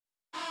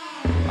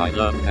I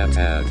love that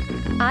ad.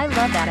 I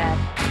love that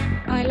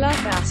ad. I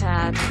love that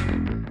ad.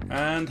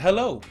 And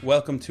hello,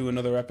 welcome to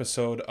another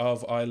episode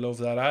of I Love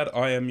That Ad.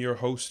 I am your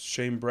host,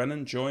 Shane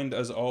Brennan, joined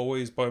as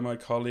always by my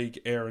colleague,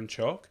 Aaron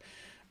Chalk.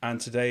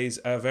 And today's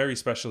a very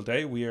special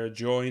day. We are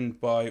joined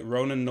by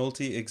Ronan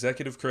Nolte,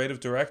 Executive Creative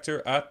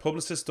Director at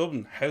Publicis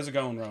Dublin. How's it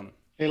going, Ronan?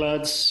 Hey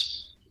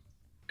lads,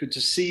 good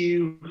to see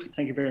you.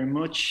 Thank you very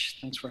much.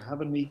 Thanks for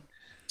having me.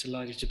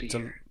 Delighted to be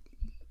here.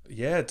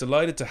 Yeah,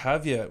 delighted to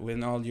have you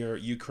in all your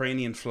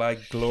Ukrainian flag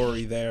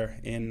glory there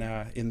in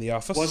the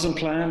office. Wasn't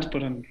planned,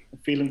 but I'm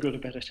feeling good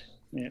about it.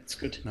 Yeah, it's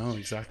good. No,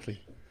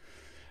 exactly.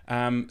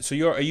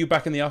 So are you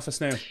back in the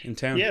office now in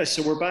town? Yeah,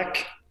 so we're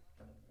back.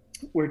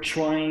 We're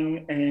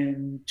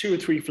trying 2 or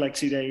 3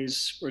 flexi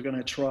days. We're going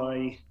to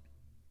try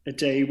a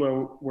day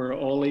where we're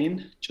all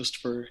in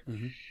just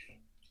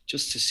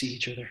to see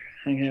each other,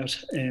 hang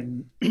out.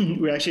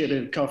 We actually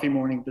had a coffee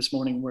morning this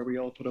morning where we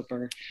all put up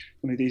one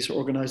of these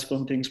organized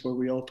fun things where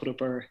we all put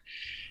up our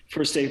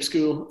first day of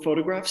school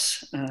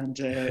photographs. And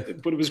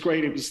but it was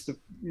great. It was the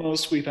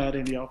most we've had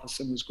in the office,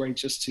 and it was great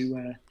just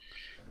to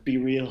be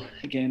real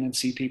again and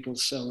see people.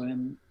 So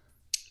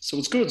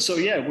it's good. So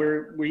yeah,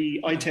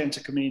 I tend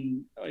to come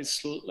in.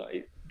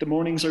 The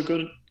mornings are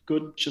good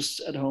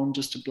just at home,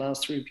 just to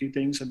blast through a few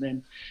things and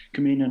then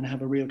come in and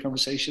have a real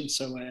conversation.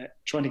 So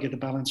trying to get the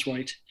balance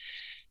right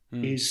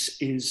is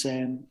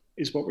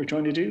what we're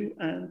trying to do.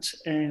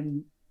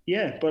 And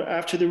yeah, but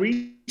after the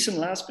recent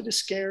last bit of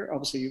scare,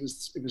 obviously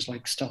it was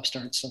like stop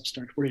start.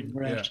 We're in,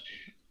 we're out,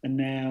 and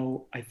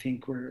now I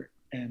think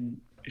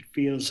it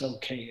feels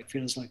okay. It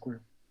feels like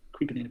we're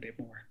creeping in a bit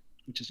more.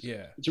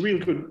 It's a real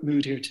good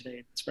mood here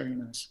today. It's very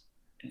nice.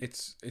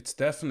 It's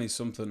definitely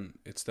something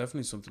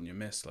you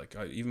miss. Like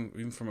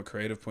even from a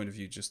creative point of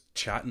view, just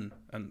chatting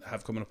and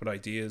coming up with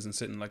ideas and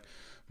sitting, like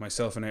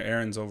myself and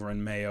Aaron's over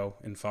in Mayo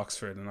in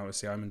Foxford, and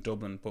obviously I'm in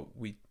Dublin, but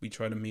we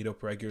try to meet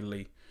up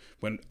regularly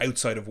when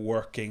outside of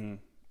working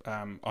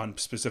on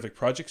specific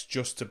projects,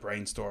 just to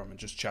brainstorm and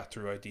just chat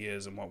through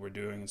ideas and what we're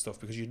doing and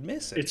stuff, because you'd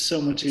miss it. It's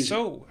so much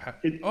easier.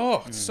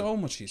 It's so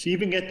much easier. You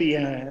even get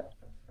the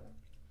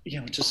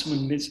just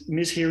someone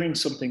mishearing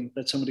something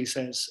that somebody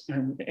says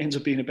and it ends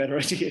up being a better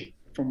idea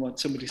from what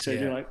somebody said.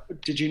 Yeah. You're like,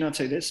 did you not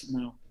say this?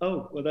 No.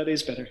 Oh, well, that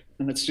is better.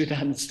 And let's do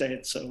that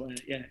instead. So,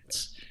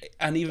 it's...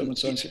 And even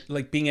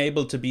like being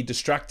able to be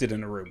distracted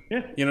in a room.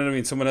 Yeah. You know what I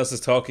mean? Someone else is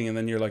talking and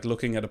then you're like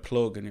looking at a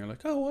plug and you're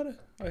like, oh,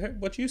 I heard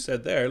what you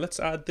said there. Let's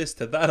add this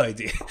to that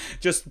idea.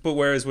 But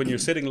whereas when you're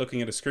sitting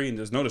looking at a screen,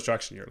 there's no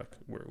distraction. You're like,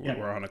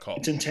 we're on a call.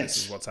 It's intense.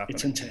 This is what's happening.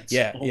 It's intense.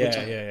 Yeah.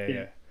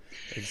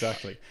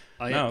 Exactly.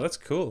 That's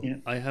cool. Yeah.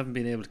 I haven't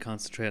been able to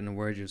concentrate on the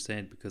word you're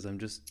saying because I'm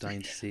just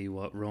dying to see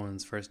what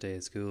Ronan's first day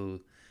of school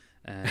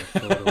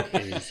photo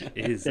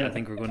is. Yeah. I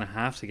think we're going to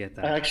have to get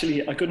that. I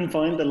couldn't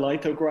find the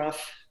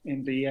lithograph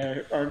in the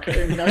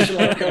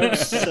National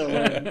Archives, so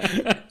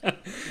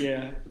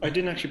I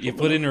didn't actually. You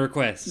put in a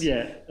request.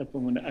 Yeah, I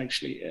put one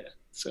actually. Yeah,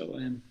 so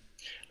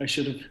I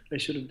should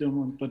have done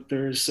one, but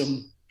there's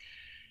some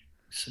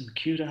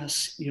cute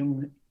ass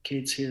young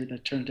kids here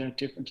that turned out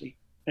differently.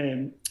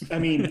 On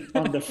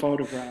the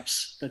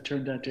photographs that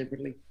turned out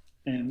differently.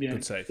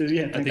 Good save.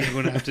 Yeah, I think we're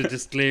going to have to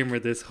disclaimer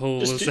this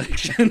whole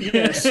section.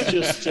 Yes,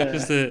 just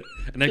an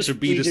extra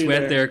bead of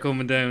sweat there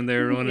coming down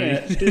there, Ronan. Yeah,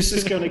 this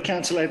is going to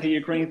cancel out the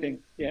Ukraine thing.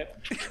 Yeah.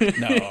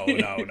 No.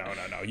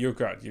 You're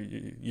good.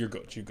 You're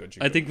good.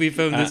 I think we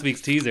found this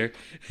week's teaser.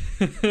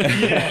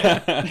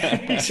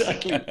 Yeah,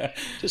 exactly.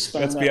 Just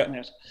spam that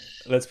out.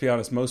 Let's be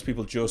honest, most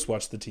people just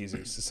watch the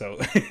teasers, so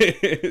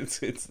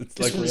it's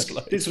like real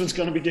life. This one's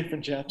going to be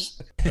different,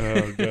 chaps.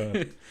 Oh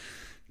god.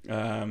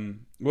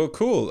 Well,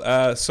 cool.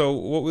 So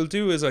what we'll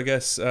do is, I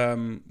guess,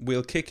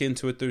 we'll kick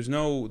into it. There's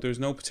no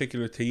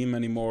particular theme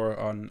anymore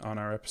on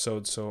our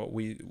episode, so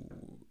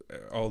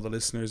all the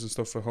listeners and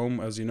stuff at home,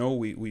 as you know,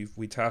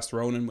 we tasked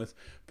Ronan with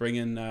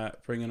bringing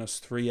us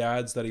 3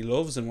 ads that he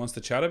loves and wants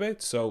to chat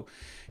about. So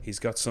he's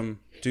got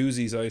some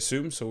doozies, I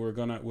assume. So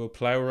we'll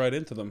plow right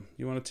into them.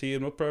 You want to tee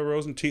him up,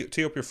 Rosen?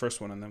 Tee up your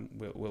first one, and then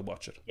we'll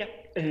watch it. Yeah.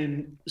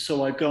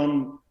 So I've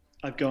gone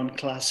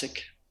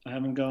classic. I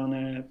haven't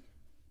gone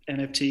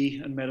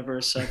NFT and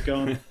metaverse.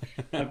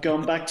 I've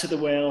gone back to the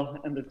well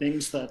and the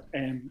things that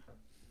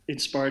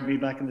inspired me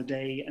back in the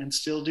day and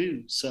still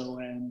do. So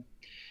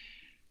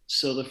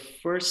the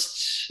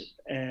first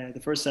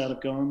ad I've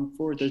gone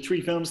for, the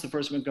 3 films, the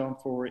first one I've gone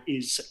for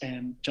is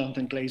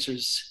Jonathan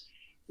Glazer's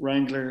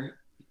Wrangler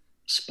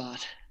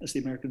Spot, as the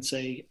Americans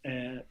say.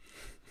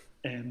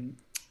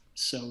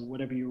 So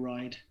whatever you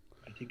ride,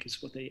 I think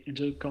is what they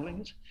ended up calling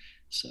it.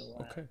 So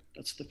okay.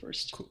 That's the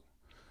first. Cool.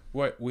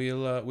 Right,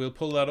 we'll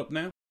pull that up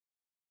now.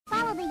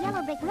 Follow the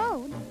yellow brick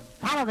road.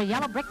 Follow the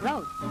yellow brick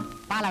road.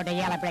 Follow the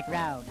yellow brick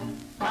road.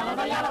 Follow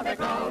the yellow brick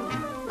road.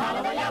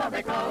 Follow the yellow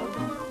brick road.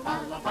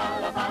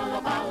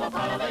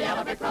 Follow the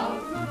yellow brick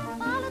road.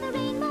 Follow the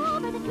rainbow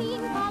over the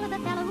dream. Follow the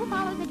fellow who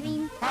follows the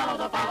dream. Follow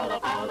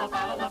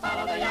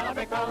the yellow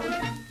brick road.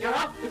 You're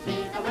off to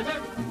see the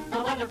wizard, the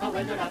wonderful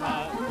Wizard of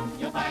Oz.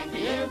 You'll find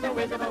he is a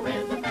wizard of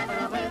Wiz and never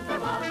a Wiz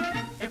of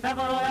Oz. If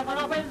ever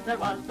a wizard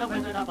was, the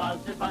Wizard of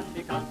Oz is one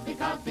because of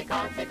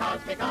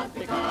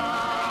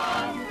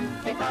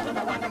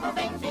the wonderful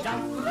things he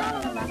does.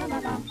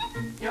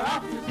 You're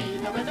off to see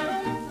the wizard,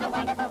 the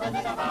wonderful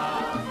Wizard of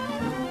Oz.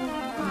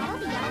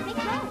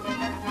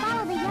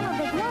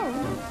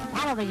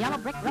 Follow the yellow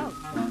brick road.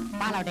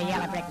 Follow the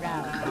yellow brick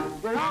road.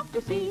 We're off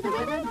to see the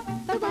wizard,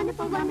 the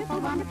wonderful, wonderful,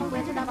 wonderful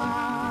Wizard of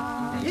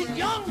Oz. He's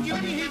young,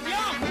 Judy, he's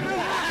young. We're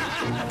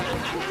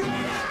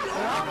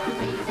off to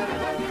see the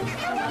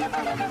wizard, the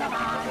wonderful Wizard of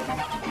Oz.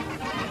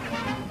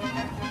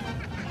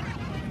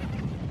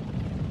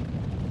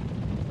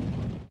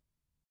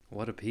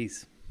 What a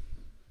piece.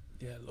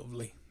 Yeah,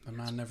 lovely. The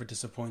man never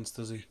disappoints,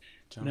 does he,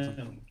 Jonathan?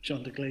 No,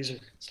 John de Glazer.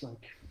 It's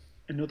like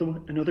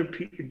another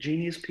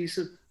genius piece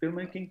of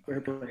filmmaking.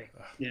 Whereby,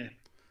 yeah,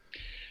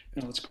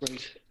 no, it's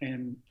great.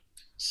 And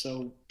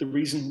so the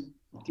reason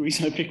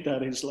I picked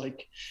that is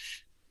like,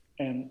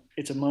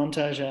 it's a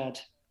montage ad,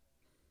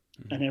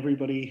 and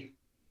everybody,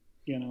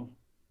 you know,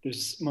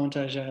 there's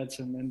montage ads,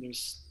 and then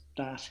there's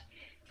that.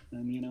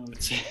 And, you know,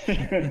 it's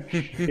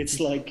it's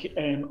like,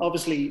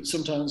 obviously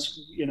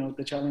sometimes, you know,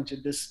 the challenge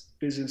in this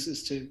business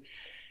is to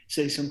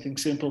say something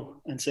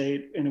simple and say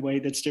it in a way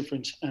that's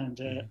different. And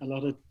a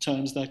lot of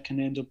times that can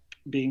end up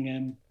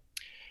being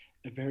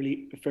a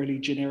fairly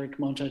generic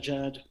montage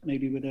ad,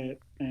 maybe with a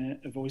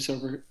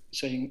voiceover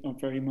saying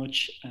very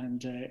much.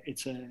 And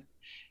it's the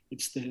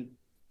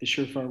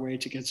surefire way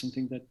to get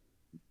something that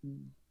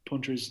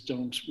punters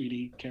don't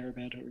really care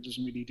about or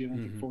doesn't really do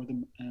anything for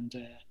them. And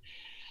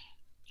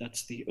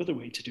that's the other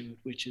way to do it,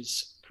 which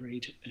is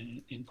create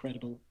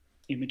incredible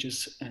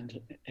images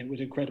and with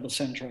incredible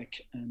soundtrack,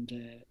 and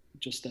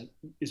just that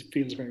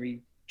feels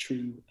very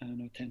true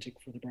and authentic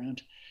for the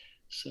brand.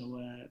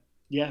 So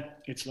yeah,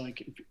 it's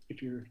like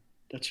if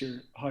that's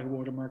your high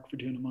watermark for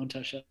doing a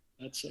montage ad.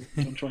 So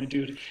don't try and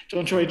do it.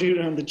 Don't try and do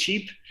it on the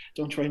cheap.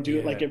 Don't try and do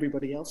it like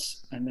everybody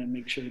else, and then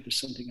make sure there's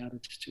something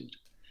added to it.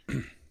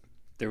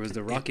 There was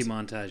the Rocky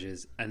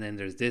montages, and then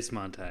there's this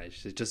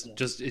montage. It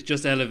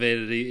just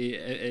elevated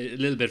a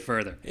little bit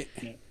further.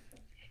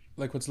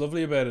 Like, what's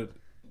lovely about it,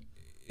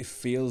 it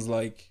feels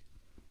like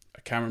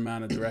a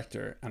cameraman, a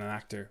director, and an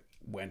actor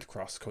went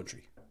cross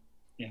country.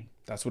 Yeah,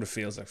 that's what it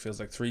feels like. It feels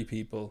like three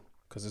people,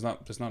 because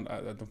there's not.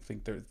 I don't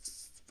think there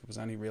was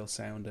any real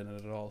sound in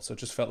it at all. So it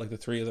just felt like the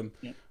three of them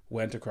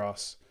went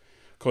across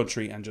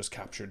country and just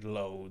captured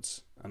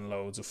loads and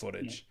loads of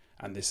footage. Yeah.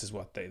 And this is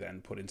what they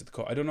then put into the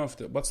cut. I don't know if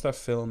what's that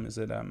film? Is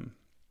it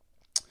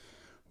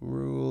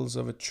Rules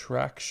of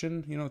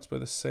Attraction? You know, it's by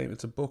the same.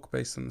 It's a book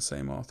based on the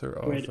same author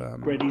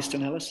of Bret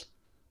Easton Ellis.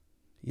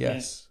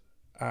 Yes,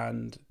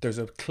 and there's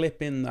a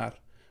clip in that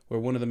where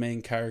one of the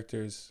main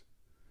characters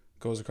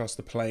goes across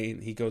the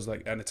plane. He goes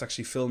like, and it's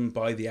actually filmed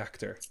by the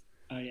actor.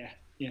 Oh yeah.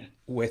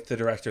 With the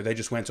director, they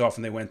just went off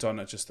and they went on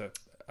what's the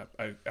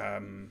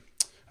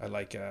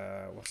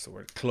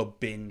word, club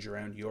binge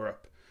around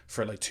Europe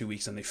for like 2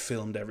 weeks, and they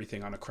filmed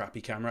everything on a crappy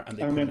camera and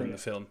they put it in the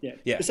film.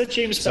 Yeah. Is that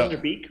James Van Der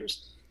Beek?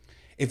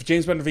 If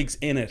James Van Der Beek's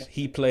in it,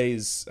 he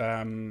plays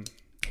the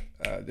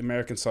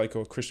American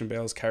Psycho, Christian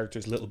Bale's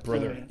character's little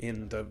brother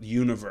in the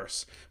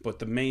universe. But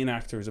the main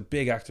actor is a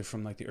big actor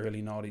from like the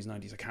early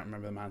 90s. I can't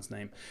remember the man's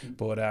name,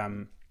 but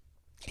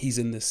he's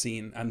in this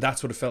scene, and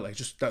that's what it felt like.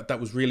 Just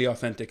that was really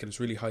authentic, and it's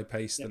really high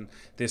paced. And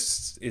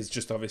this is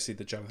just obviously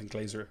the Jonathan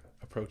Glazer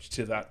approach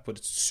to that, but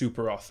it's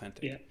super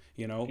authentic. Yeah.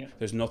 You know,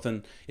 there's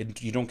nothing.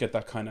 You don't get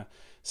that kind of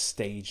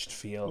staged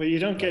feel. Well, you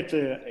don't get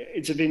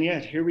it's a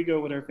vignette. Here we go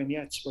with our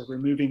vignettes, where we're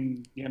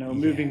moving. You know,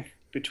 moving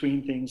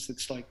between things.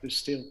 It's like there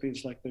still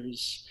feels like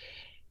there's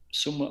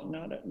somewhat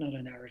not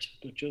a narrative,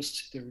 but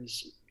just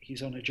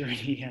he's on a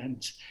journey,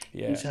 and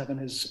he's having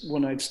his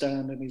one-night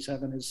stand, and he's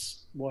having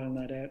his wild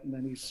night out, and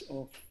then he's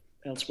off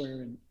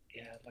elsewhere. And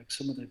like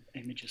some of the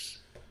images.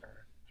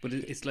 But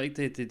it's like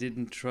they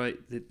didn't try.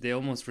 They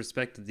almost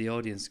respected the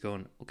audience,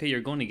 going, okay, you're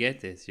going to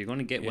get this. You're going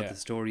to get what the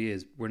story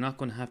is. We're not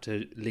going to have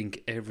to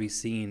link every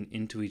scene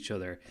into each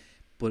other,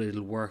 but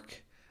it'll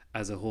work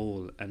as a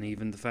whole. And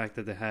even the fact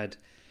that they had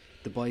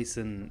the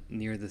bison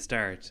near the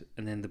start,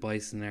 and then the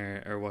bison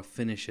are what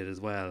finish it as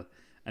well.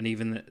 And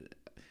even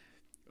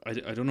I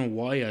don't know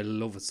why I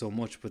love it so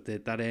much, but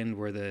that end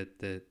where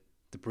the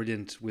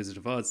brilliant Wizard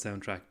of Oz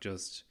soundtrack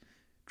just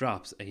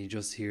drops, and you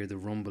just hear the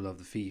rumble of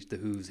the feet, the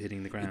hooves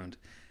hitting the ground.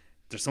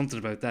 There's something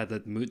about that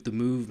the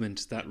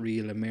movement, that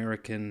real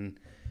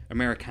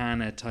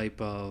Americana type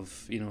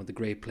of, you know, the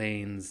Great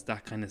Plains,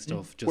 that kind of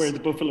stuff. Just where the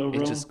buffalo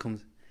roam. It just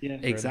comes. Yeah,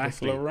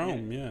 exactly. Buffalo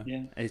roam. Yeah.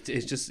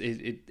 It's just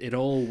it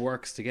all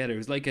works together. It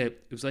was like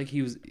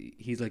he's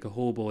like a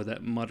hobo,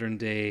 that modern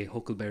day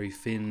Huckleberry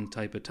Finn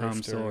type of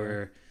Tom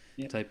Sawyer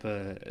type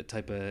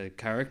of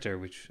character,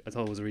 which I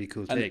thought was a really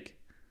cool take.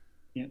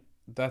 Yeah.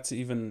 That's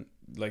even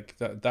like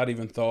that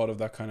even thought of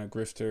that kind of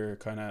grifter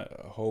kind of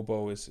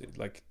hobo is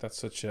like, that's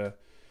such a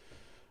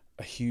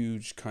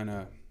huge kind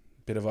of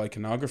bit of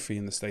iconography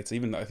in the States.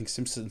 Even I think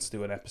Simpsons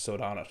do an episode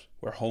on it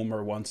where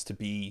Homer wants to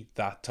be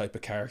that type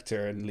of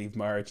character and leave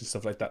Marge and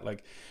stuff like that.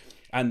 Like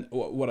And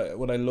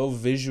what I love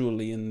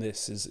visually in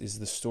this is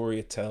the story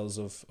it tells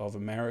of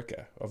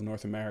America, of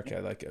North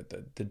America, like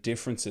the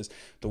differences,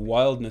 the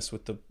wildness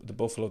with the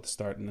buffalo at the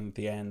start and at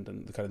the end,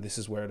 and the kind of, this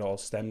is where it all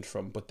stemmed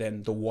from. But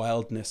then the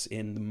wildness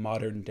in the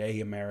modern day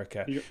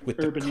America with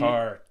the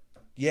car.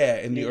 Yeah,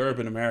 in the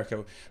urban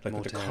America, like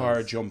with the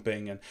car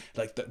jumping, and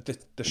like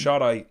the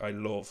shot I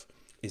love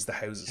is the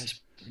houses.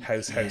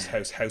 House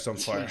on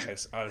fire,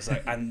 house. I was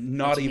like, and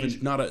not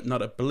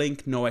a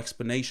blink, no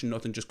explanation,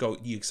 nothing. Just go,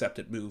 you accept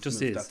it, move.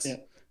 Just move. is. That's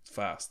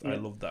fast. I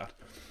love that.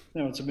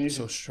 No, it's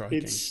amazing. So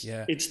striking.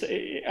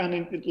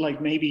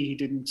 Like maybe he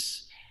didn't.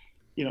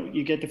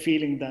 You get the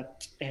feeling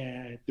that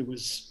there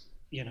was,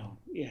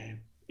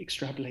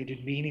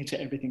 extrapolated meaning to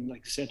everything.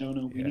 Like said, oh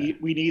no,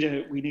 we need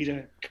a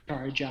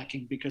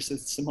carjacking because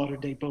it's the modern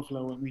day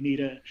buffalo, and we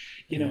need a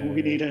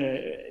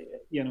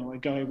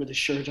guy with a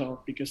shirt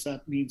off because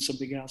that means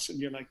something else. And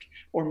you're like,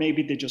 or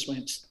maybe they just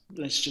went,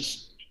 let's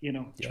just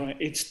try.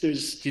 It's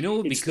there's. Do you know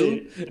what would be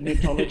cool? The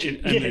mythology.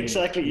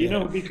 Exactly.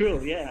 It'd be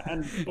cool. Yeah,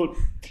 and but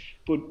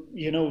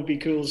it'd be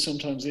cool.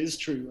 Sometimes is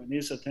true and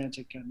is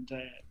authentic, and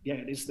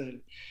it's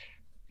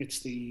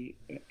the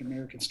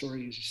American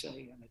story, as you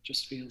say, and it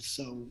just feels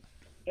so.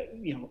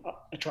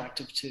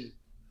 Attractive to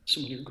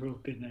someone who grew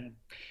up in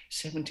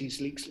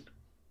 70s leagues.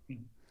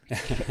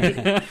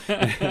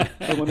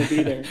 I want to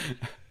be there.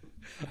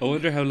 I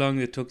wonder how long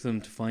it took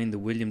them to find the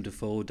William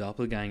Dafoe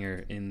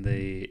doppelganger in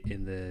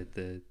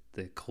the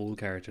Cole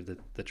character,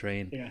 the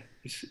train. Yeah,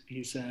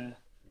 he's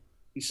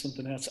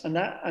something else,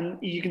 and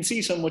you can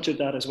see so much of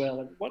that as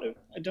well.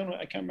 I don't know,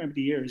 I can't remember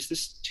the year. Is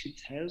this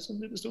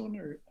 2000 it was done,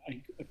 or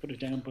I put it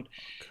down? But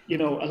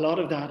a lot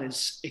of that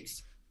is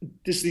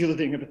this is the other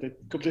thing about the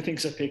couple of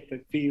things I picked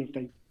that feel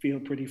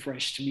pretty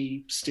fresh to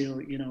me still.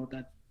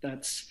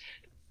 There's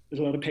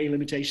a lot of pale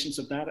imitations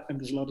of that, and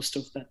there's a lot of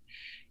stuff that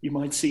you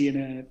might see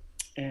in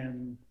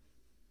a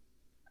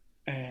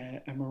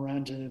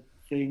Miranda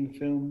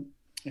film.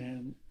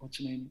 What's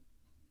her name?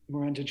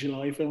 Miranda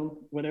July film,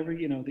 whatever.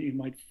 That you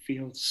might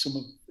feel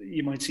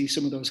you might see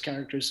some of those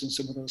characters in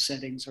some of those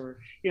settings, or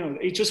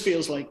it just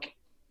feels like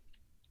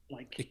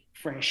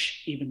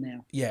fresh even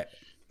now. Yeah.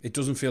 It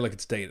doesn't feel like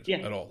it's dated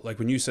at all. Like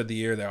when you said the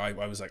year there, I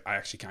was like, I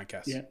actually can't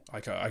guess. Yeah. I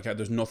can't,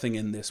 there's nothing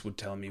in this would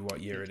tell me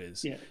what year it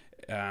is. Yeah.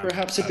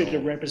 Perhaps a bit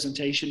of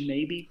representation,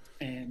 maybe.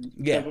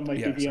 That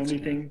might be the only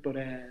thing. But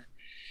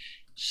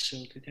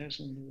so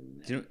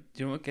 2000. Do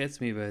you know what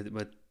gets me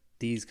about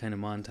these kind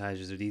of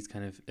montages, or these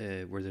kind of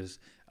where there's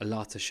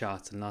lots of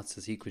shots and lots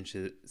of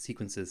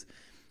sequences?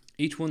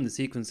 Each one of the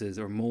sequences,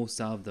 or most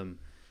of them,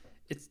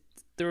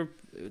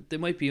 they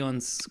might be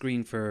on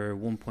screen for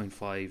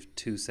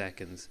 1.5-2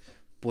 seconds.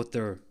 But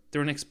they're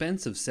an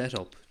expensive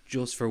setup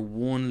just for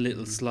one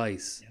little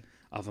slice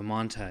of a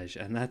montage,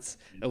 and that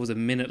was a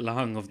minute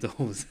long of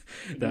those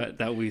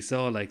that we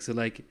saw.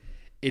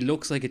 It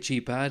looks like a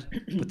cheap ad,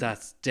 but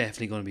that's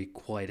definitely going to be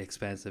quite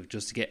expensive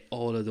just to get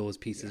all of those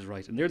pieces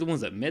right. And they're the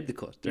ones that made the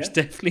cut. There's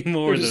definitely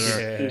more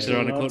that are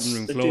on a cutting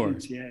room floor.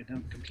 Yeah,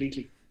 no,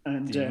 completely.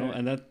 And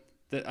and that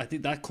I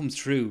think that comes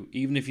through,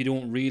 even if you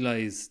don't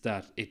realize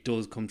that it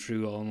does come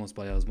through almost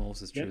by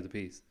osmosis through the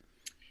piece.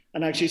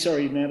 And actually,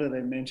 sorry, now that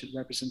I mentioned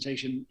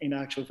representation, in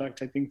actual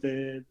fact, I think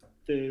the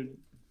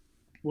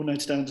One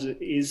Night Stand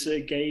is a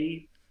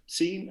gay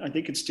scene. I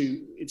think it's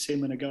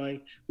him and a guy,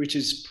 which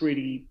is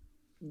pretty,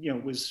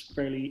 was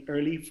fairly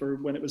early for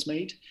when it was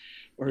made,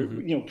 or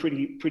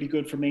pretty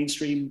good for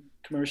mainstream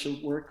commercial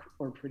work,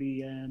 or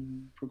pretty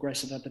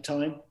progressive at the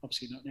time.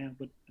 Obviously not now,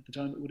 but at the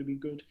time it would have been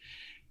good.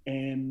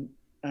 And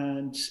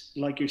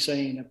like you're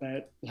saying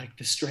about like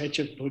the stretch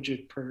of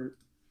budget per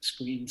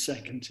screen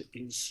second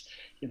is,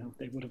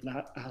 they would have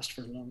asked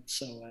for a lot.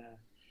 So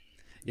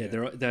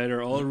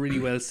they're all really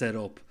well set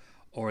up,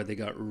 or they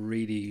got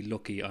really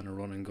lucky on a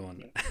run and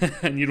gun.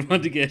 And you'd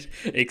want to get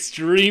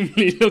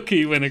extremely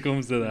lucky when it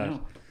comes to that.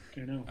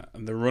 I know.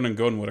 And the run and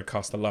gun would have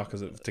cost a lot,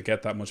 because to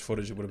get that much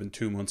footage, it would have been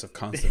 2 months of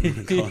constant run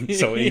and gun.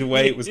 So either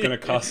way, it was going to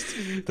cost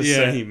the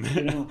same.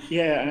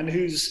 Yeah, and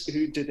who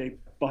did they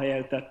buy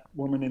out, that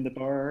woman in the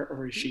bar,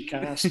 or is she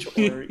cast,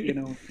 or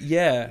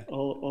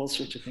all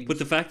sorts of things. But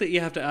the fact that you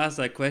have to ask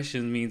that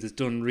question means it's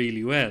done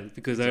really well,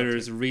 because either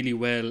it's a really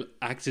well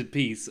acted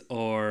piece,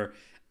 or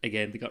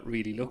again they got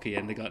really lucky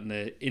and they got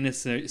in a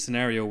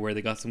scenario where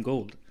they got some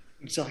gold.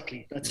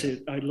 Exactly, that's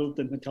it. I love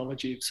the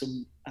mythology of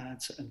some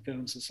ads and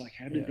films. It's like,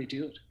 how did they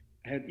do it?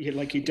 You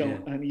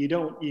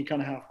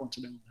kind of half want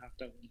to know, half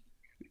don't.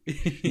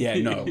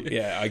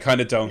 I kind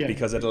of don't,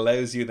 because it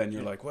allows you, then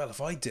you're like, well, if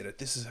I did it,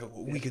 this is how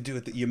we could do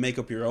it. You make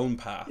up your own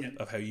path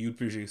of how you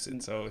produce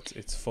it, so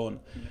it's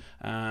fun.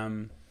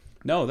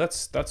 No,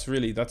 that's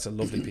a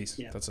lovely piece.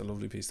 That's a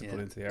lovely piece to put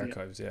into the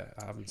archives. I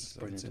haven't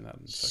seen that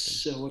in a second.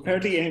 So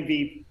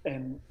apparently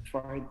MV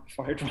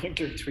fired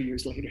Wrangler 3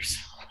 years later, so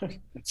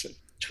that's a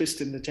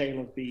twist in the tale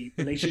of the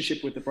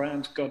relationship with the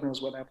brand. God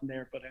knows what happened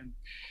there, but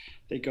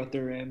they got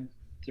their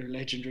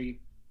legendary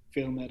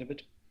film out of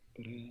it.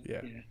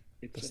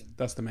 But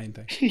that's the main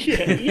thing.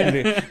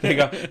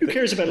 Who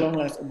cares about long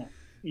lasting?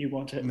 You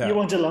want a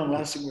long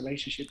lasting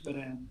relationship, but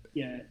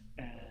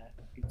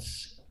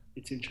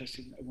it's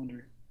interesting. I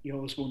wonder. You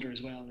always wonder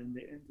as well in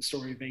the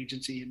story of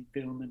agency and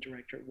film and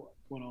director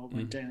what all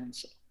went down.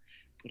 So,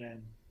 but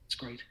it's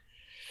great.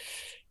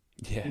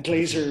 Yeah. And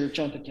Glazer,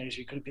 Jonathan Glazer,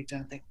 you could have picked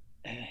anything.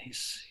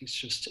 He's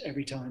just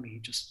every time he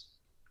just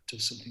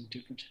does something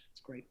different.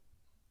 It's great.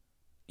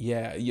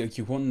 Yeah,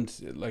 you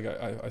wouldn't like.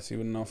 I see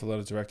with an awful lot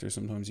of directors.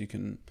 Sometimes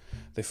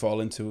they fall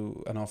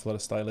into an awful lot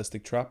of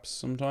stylistic traps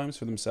sometimes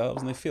for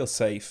themselves, and they feel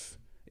safe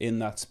in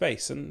that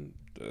space. And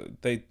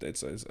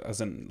it's as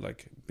in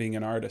like being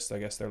an artist. I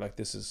guess they're like,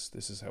 this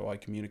is how I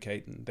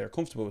communicate, and they're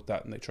comfortable with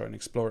that, and they try and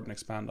explore it and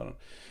expand on it.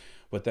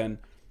 But then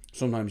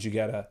sometimes you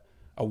get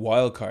a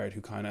wild card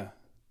who kind of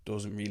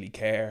doesn't really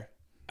care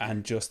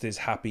and just is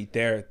happy.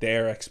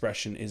 Their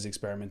expression is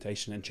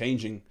experimentation and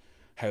changing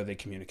how they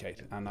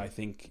communicate. And I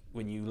think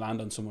when you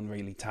land on someone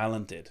really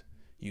talented,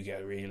 you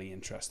get really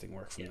interesting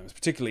work from them,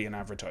 particularly in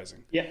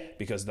advertising. Yeah.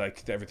 Because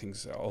like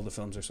all the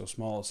films are so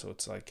small, so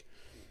it's like,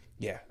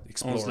 yeah,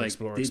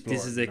 explore. This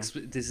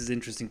is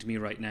interesting to me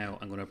right now.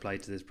 I'm going to apply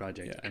it to this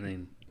project, and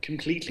then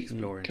completely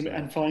explore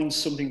and find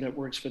something that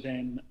works for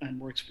them and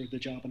works for the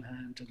job in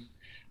hand. And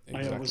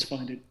exactly. I always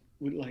find it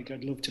like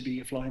I'd love to be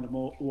a fly on the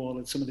wall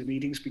at some of the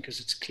meetings, because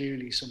it's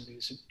clearly somebody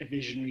who's a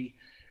visionary,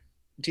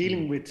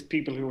 dealing with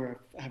people who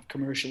have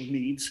commercial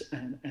needs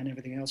and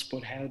everything else,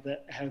 but how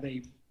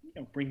they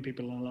bring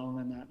people along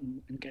on that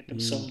and get them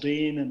sold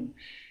in. And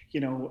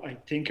I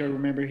think I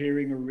remember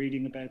hearing or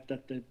reading about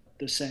that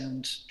the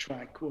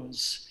soundtrack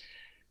was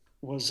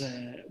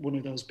one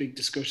of those big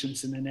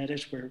discussions in an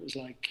edit where it was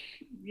like,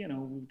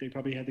 they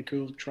probably had the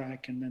cool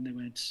track and then they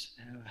went,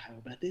 how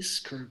about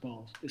this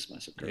curveball, this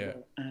massive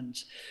curveball? Yeah.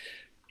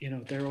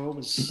 And they're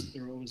always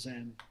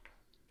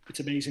it's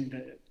amazing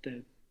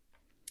that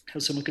how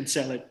someone can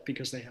sell it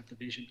because they have the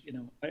vision.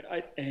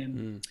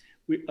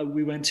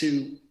 We went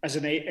to, as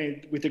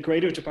with the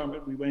creative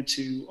department, we went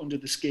to Under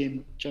the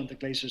Skin, Jonathan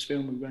Glazer's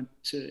film. We went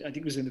to, I think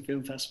it was in the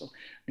film festival,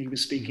 and he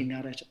was speaking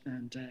at it,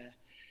 and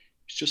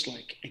it's just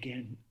like,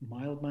 again,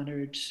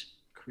 mild-mannered,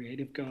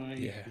 creative guy.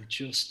 Yeah. Who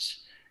just,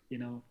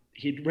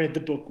 he'd read the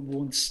book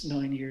once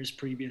 9 years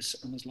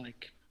previous and was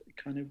like,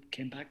 kind of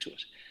came back to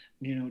it.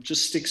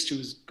 Just sticks to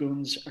his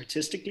guns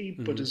artistically,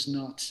 but is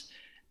not,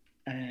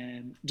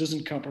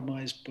 doesn't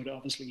compromise, but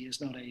obviously is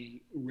not a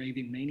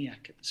raving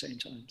maniac at the same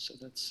time. So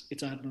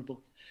it's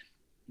admirable.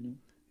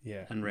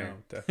 Yeah, and rare,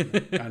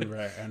 definitely, and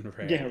rare.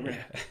 Yeah,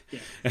 rare.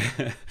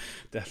 Yeah.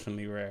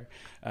 Definitely rare.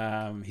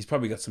 He's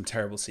probably got some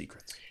terrible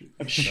secrets.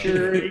 I'm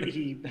sure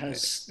he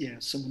has. Yeah,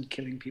 someone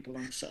killing people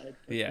on the side.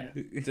 But, yeah.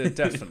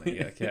 Definitely.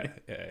 Yeah.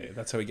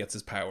 That's how he gets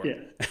his power.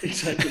 Yeah,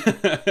 exactly.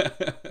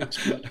 That's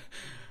good.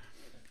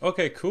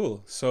 Okay,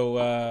 cool.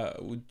 So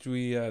would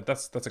we?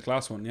 That's a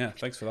class one. Yeah,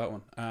 thanks for that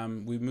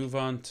one. We move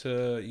on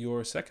to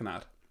your second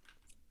ad.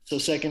 So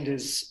second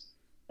is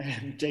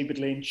David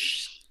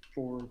Lynch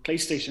for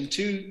PlayStation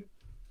 2,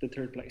 the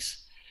third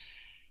place.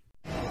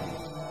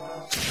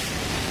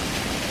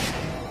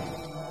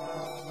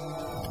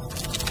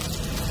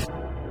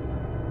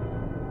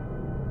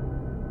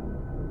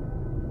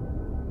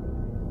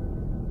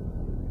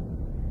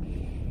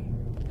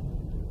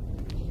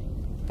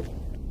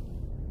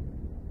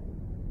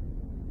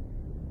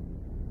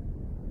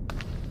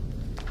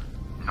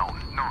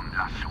 Non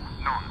lassù,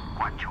 non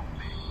qua giù.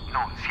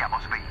 Non siamo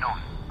svegli, non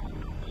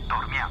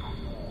dormiamo.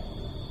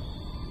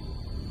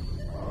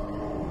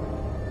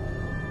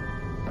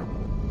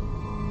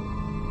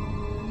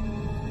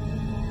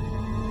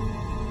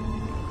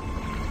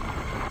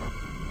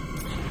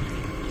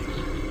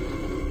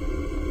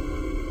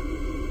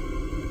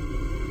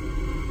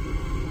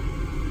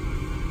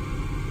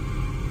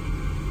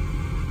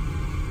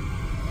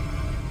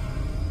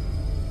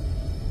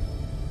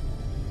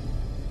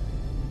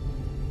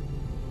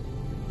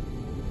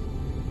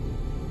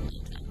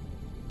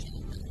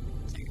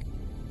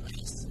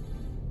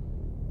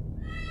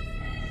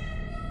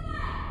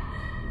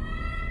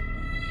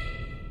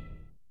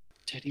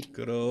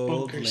 Good old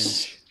Bunkers.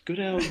 Lynch. Good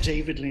old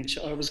David Lynch.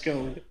 I always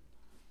go,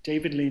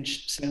 David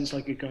Lynch sounds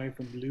like a guy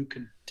from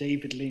Lucan.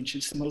 David Lynch.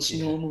 It's the most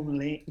normal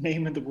name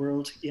in the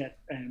world, yet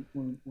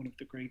one of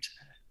the great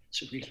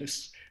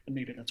surrealists. And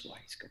maybe that's why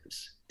he's got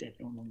this dead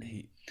normal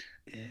name.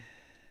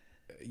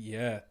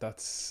 Yeah,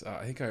 that's.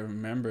 I think I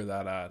remember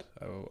that ad.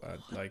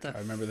 I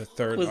remember the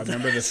third. I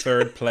remember the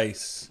third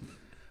place.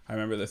 I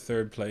remember the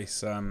third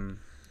place.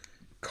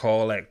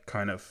 Call out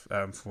kind of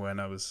for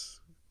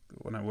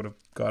when I would have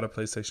got a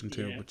PlayStation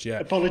 2. But yeah,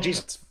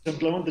 apologies, I'm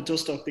blowing the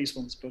dust off these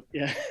ones, but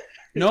yeah.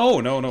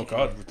 No,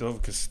 God,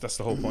 because that's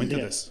the whole point of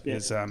this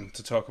is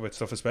to talk about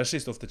stuff, especially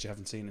stuff that you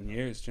haven't seen in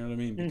years. Do you know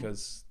what I mean?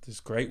 Because there's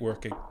great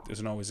work that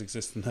doesn't always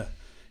exist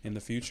in the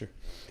future.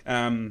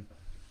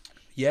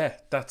 Yeah,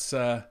 that's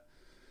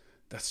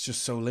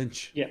just so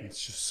Lynch. Yeah, it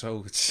just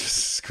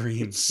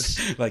screams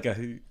like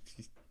it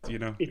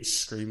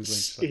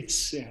screams Lynch.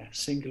 It's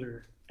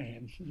singular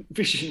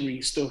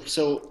visionary stuff.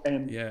 So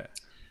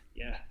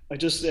yeah, I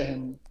just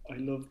I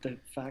love the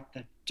fact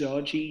that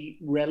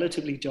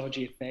relatively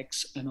dodgy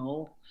effects and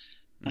all,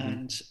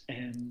 and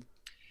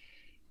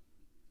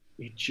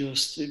it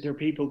just there are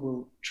people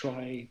will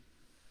try,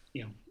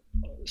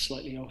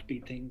 slightly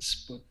offbeat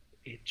things, but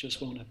it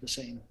just won't have the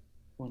same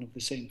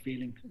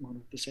feeling, won't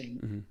have the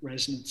same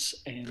resonance.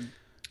 And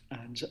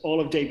all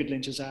of David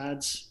Lynch's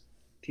ads,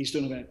 he's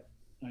done about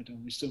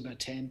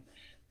 10,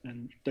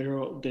 and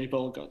they've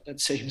all got that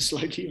same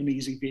slightly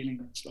uneasy feeling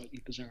and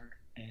slightly bizarre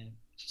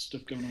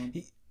stuff going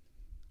on.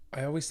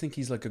 I always think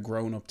he's like a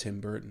grown-up Tim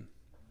Burton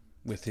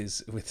with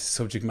his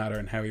subject matter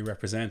and how he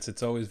represents.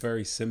 It's always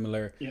very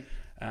similar. Yeah.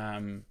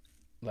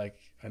 Like,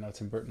 I know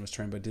Tim Burton was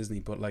trained by Disney,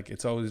 but like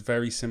it's always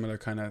very similar,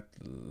 kind of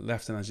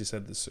left, and as you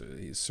said,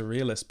 he's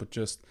surrealist, but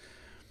just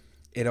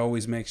it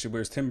always makes you.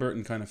 Whereas Tim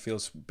Burton kind of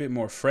feels a bit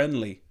more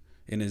friendly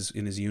in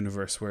his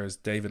universe, whereas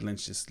David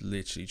Lynch is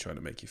literally trying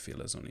to make you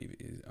feel as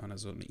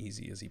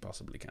uneasy as he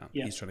possibly can.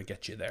 Yeah. He's trying to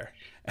get you there.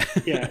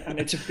 Yeah, and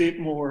it's a bit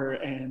more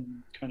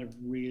kind of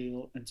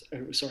real and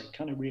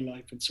kind of real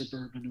life and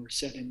suburban or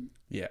set in.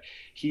 Yeah,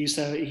 he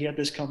had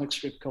this comic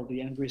strip called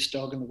The Angriest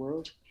Dog in the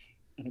World,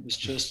 and it was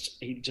just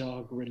a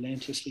dog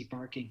relentlessly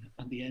barking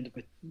on the end of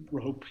a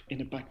rope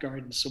in a back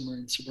garden somewhere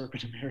in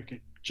suburban America,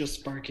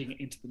 just barking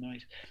into the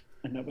night,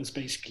 and that was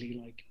basically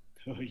like,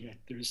 oh yeah,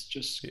 there's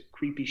just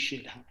creepy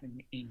shit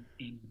happening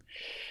in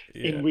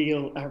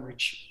real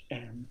average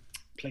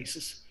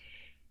places.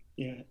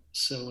 Yeah,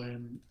 so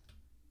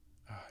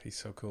he's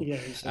so cool. Yeah,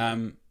 he's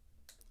so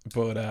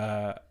cool.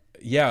 I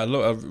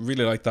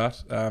really like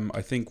that.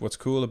 I think what's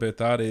cool about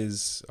that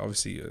is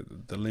obviously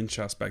the Lynch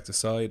aspect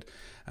aside,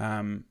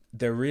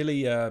 they're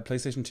really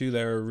PlayStation 2.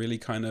 They're really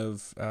kind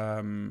of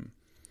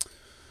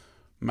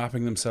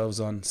mapping themselves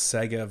on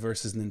Sega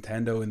versus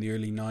Nintendo in the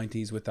early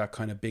 90s with that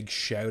kind of big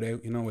shout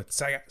out, with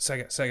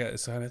Sega.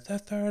 It's kind of the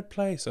third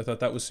place. I thought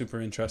that was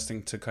super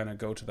interesting to kind of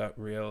go to that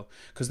real,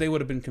 because they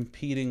would have been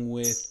competing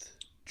with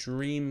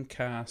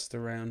Dreamcast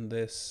around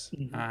this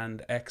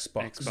and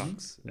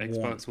Xbox.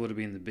 Xbox would have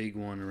been the big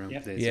one around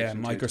PlayStation. Yeah,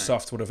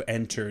 Microsoft would have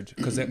entered,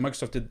 because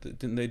Microsoft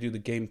didn't they do the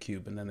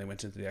GameCube, and then they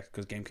went into the,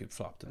 because GameCube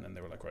flopped, and then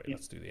they were like, right,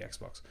 let's do the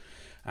Xbox.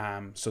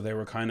 So they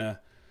were kind of,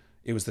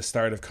 it was the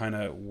start of kind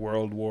of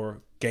World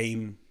War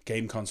game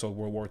console,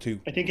 World War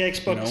II. I think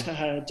Xbox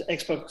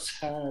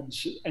had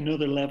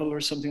another level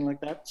or something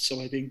like that.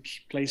 So I think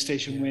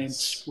PlayStation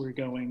we're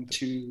going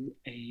to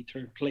a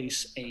third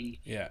place, a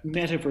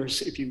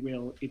metaverse, if you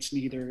will. It's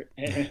neither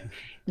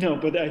no,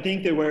 but I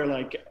think they were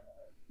like,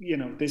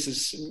 this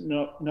is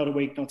not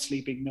awake, not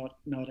sleeping, not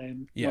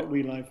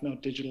real life,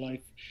 not digital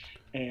life,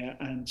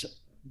 and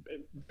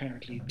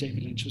apparently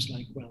David Lynch was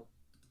like, well,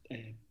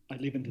 I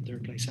live in the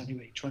third place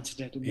anyway,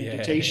 transcendental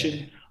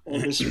meditation,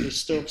 all this sort of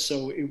stuff.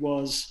 So it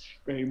was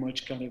very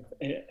much kind of,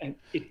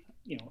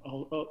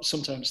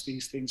 sometimes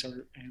these things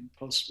are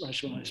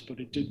post-rationalized, but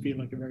it did feel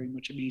like a very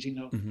much a meeting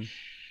of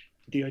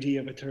the idea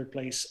of a third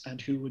place and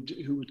who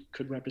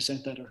could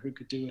represent that or who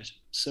could do it.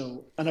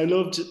 So, and I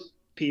loved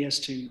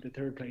PS2, the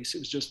third place. It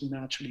was just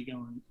naturally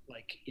going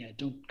like,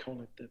 don't call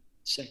it the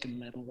second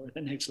level or the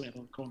next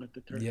level, call it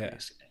the third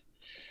place.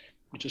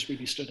 It just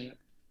really stood out.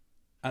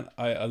 And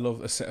I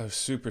love a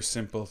super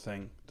simple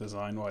thing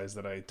design-wise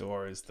that I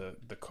adore is the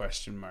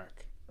question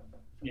mark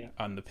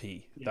on the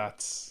P.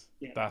 That's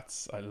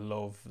I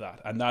love that.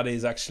 And that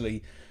is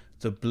actually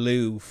the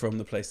blue from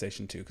the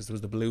PlayStation 2, because there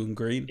was the blue and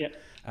green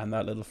and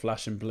that little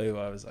flash in blue.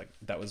 I was like,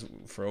 that was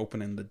for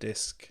opening the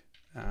disc.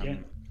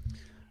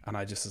 And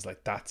I just was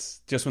like,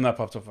 that's just when that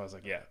popped up, I was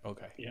like,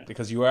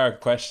 because you are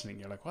questioning,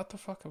 you're like, what the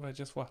fuck have I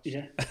just watched?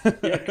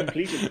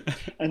 Completely.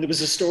 And there was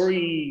a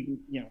story,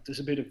 there's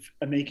a bit of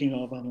a making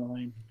of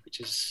online, which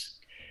is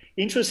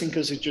interesting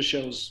because it just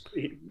shows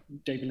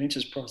David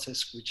Lynch's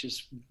process, which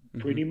is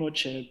pretty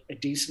much a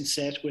decent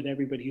set with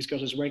everybody. He's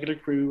got his regular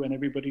crew and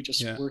everybody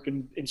just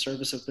working in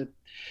service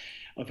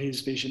of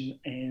his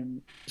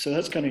vision. So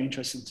that's kind of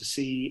interesting to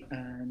see.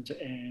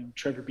 And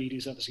Trevor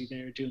Beatty's obviously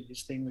there doing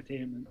his thing with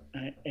him.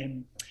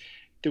 And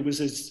there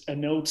was a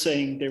note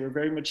saying they were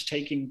very much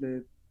taking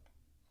the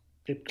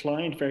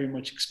client very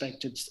much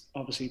expected,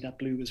 obviously, that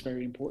blue was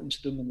very important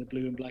to them and the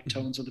blue and black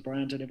tones of the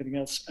brand and everything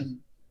else. And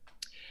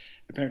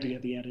apparently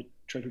at the edit,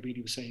 Trevor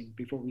Beatty was saying,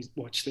 before we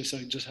watch this,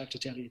 I just have to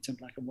tell you it's in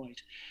black and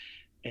white.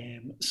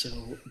 So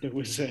there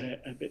was a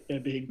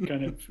big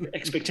kind of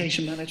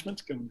expectation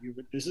management going,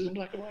 this is in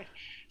black and white.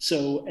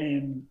 So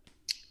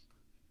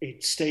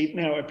it stayed.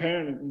 Now,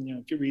 apparently,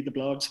 if you read the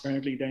blogs,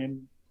 apparently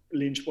then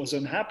Lynch was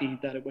unhappy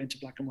that it went to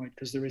black and white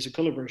because there is a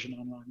color version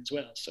online as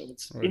well. So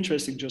it's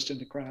interesting just in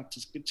the craft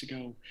to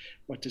go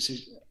what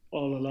decisions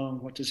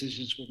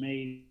were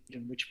made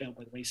and which fell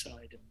by the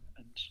wayside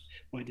and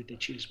why did they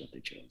choose what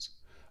they chose.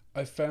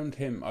 I found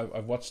him.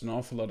 I've watched an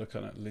awful lot of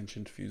kind of Lynch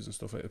interviews and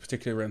stuff,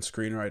 particularly around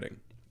screenwriting.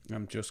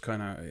 Just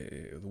kind of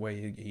the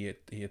way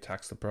he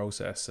attacks the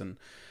process and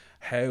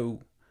how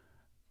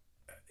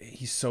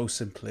he's so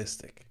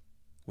simplistic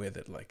with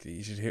it. Like,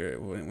 you should hear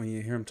it when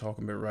you hear him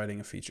talking about writing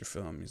a feature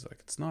film. He's like,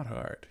 it's not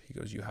hard. He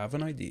goes, you have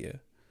an idea,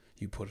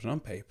 you put it on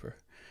paper,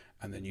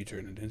 and then you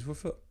turn it into a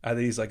film. And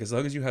then he's like, as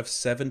long as you have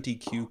 70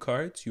 cue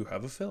cards, you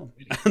have a film,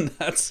 and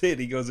that's it.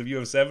 He goes, if you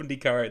have 70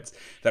 cards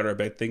that are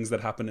about things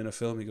that happen in a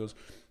film, he goes,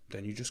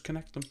 then you just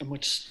connect them. I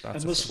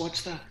must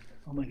watch that.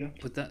 Oh my god!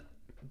 But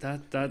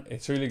that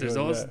It's really there's good.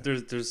 also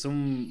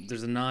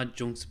there's an odd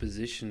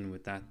juxtaposition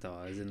with that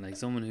though, as in like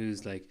someone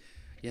who's like,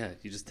 yeah,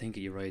 you just think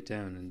it, you write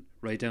down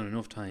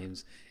enough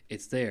times,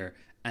 it's there,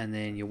 and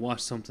then you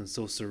watch something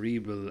so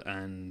cerebral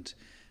and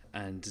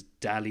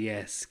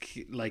Dali-esque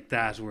like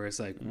that, where it's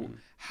like,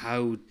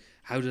 how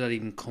did that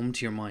even come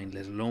to your mind?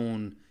 Let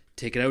alone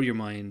take it out of your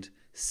mind,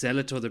 sell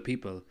it to other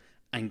people,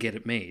 and get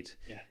it made.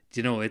 Yeah.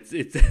 You know, it's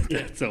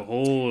that's a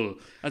whole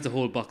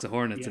box of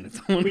hornets in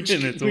its own Which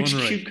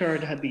right. cue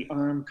card had the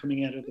arm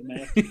coming out of the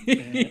mouth?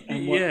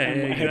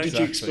 And how did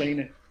you explain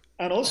it?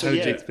 And also,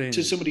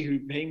 to somebody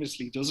who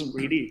famously doesn't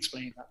really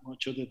explain that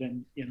much, other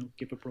than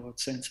give a broad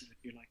sense of it.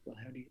 You're like, well,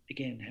 how do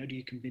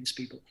you convince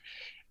people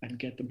and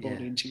get them bought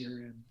into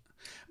your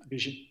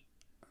vision?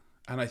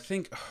 And I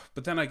think,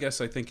 but then I guess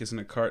isn't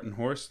a cart and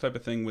horse type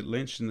of thing with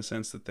Lynch, in the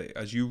sense that they,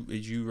 as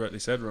you rightly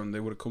said, Ron,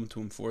 they would have come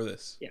to him for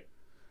this. Yeah.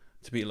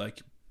 To be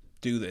like,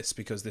 do this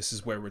because this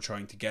is where we're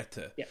trying to get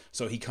to. Yeah.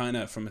 So he kind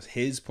of, from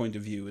his point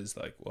of view, is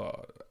like,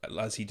 well,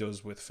 as he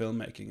does with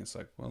filmmaking, it's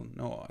like, well,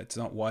 no, it's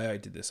not why I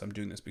did this. I'm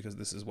doing this because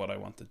this is what I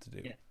wanted to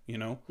do. Yeah. You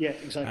know? Yeah,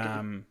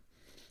 exactly.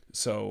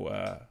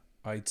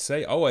 I'd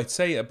say,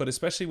 but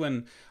especially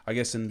when, I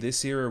guess in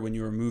this era, when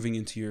you were moving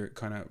into your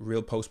kind of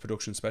real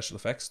post-production special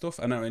effects stuff,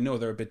 and I know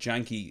they're a bit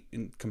janky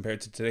compared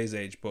to today's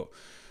age, but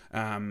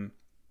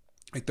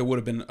like there would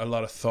have been a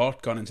lot of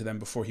thought gone into them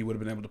before he would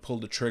have been able to pull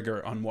the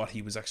trigger on what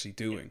he was actually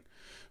doing.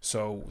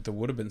 So there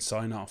would have been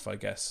sign-off, I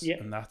guess,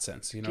 in that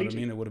sense. You know what I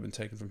mean? It would have been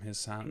taken from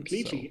his hands.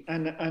 Completely. So.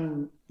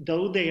 And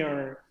though they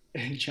are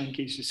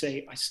janky, as you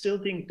say, I still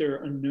think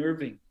they're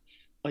unnerving.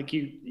 Like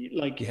you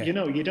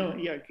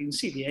can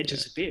see the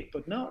edges a bit,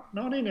 but not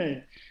in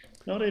a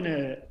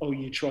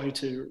you try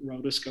to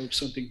rotoscope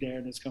something there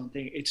and it's going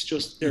thing. It's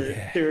just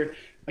they're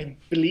I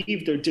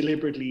believe they're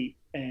deliberately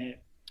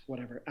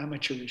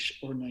amateurish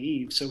or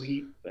naive. So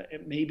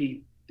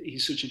maybe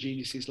he's such a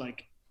genius. He's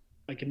like,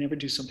 I can never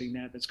do something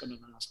now that's going to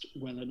last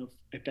well enough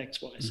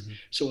effects wise. Mm-hmm.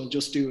 So I'll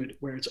just do it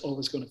where it's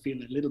always going to feel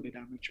a little bit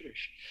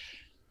amateurish.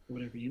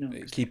 Whatever,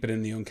 keep it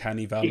in the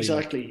uncanny valley.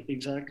 Exactly.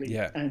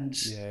 Yeah. And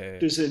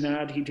there's an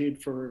ad he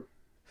did for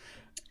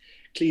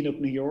Clean Up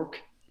New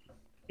York,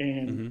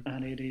 and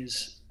it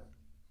is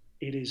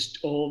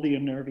all the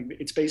unnerving.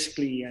 It's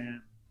basically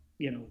a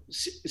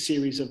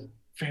series of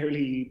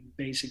fairly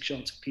basic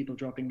shots of people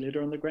dropping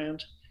litter on the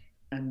ground,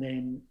 and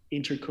then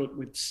intercut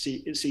with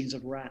scenes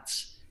of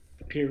rats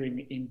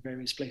appearing in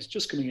various places,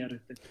 just coming out of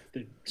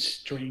the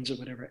drains or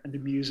whatever, and the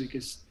music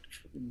is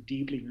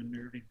deeply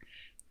unnerving.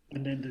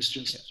 And then there's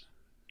just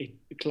it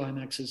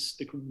climaxes,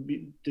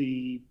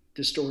 the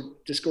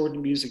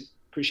discordant music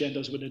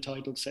crescendos with a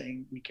title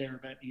saying "We Care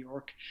About New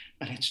York,"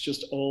 and it's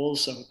just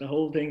also the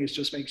whole thing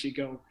just makes you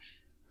go,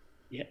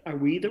 "Yeah, are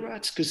we the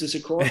rats?" Because there's a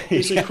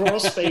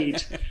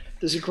crossfade,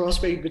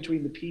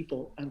 between the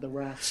people and the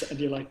rats, and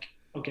you're like,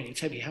 okay,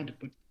 it's heavy-handed,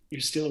 but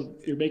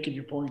you're making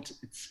your point.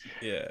 It's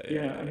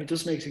and it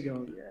just makes you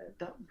go, yeah,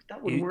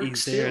 that would work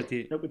still.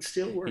 That would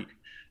still work.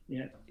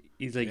 Yeah.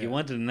 He's like, you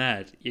wanted an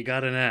ad, you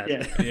got an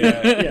ad.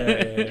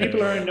 Yeah.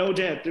 People are in no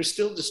doubt. They're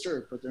still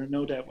disturbed, but they're in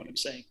no doubt what I'm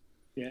saying.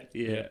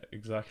 Yeah,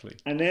 exactly.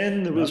 And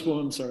then there was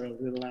one,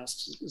 the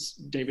last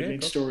David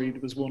Lynch story,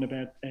 there was one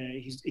about,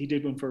 he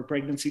did one for a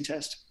pregnancy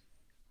test.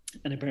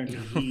 And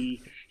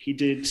apparently he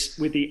did,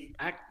 with the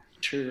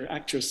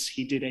actress,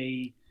 he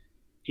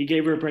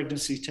gave her a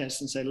pregnancy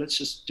test and said, let's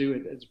just do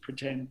it as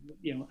pretend,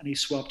 and he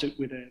swapped it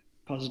with a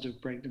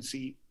positive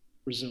pregnancy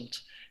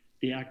result,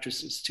 the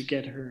actresses, to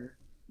get her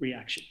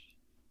reaction.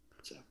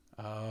 So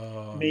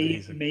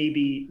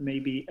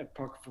maybe a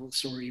apocryphal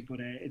story, but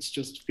it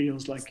just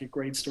feels like a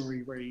great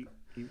story where he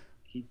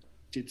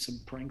did some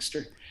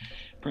prankster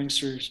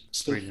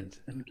stuff. Brilliant.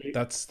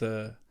 That's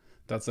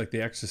like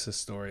the Exorcist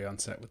story on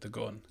set with the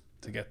gun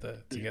to get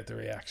the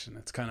reaction.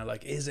 It's kind of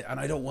like, is it? And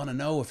I don't want to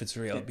know if it's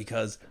real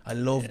because I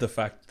love the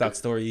fact that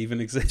story even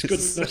exists.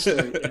 It's a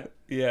good story.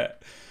 Yeah,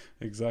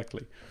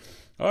 exactly.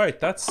 All right,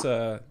 that's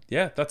another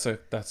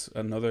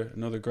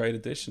great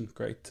addition.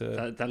 Great.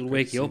 That'll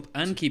wake you up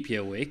and keep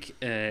you awake.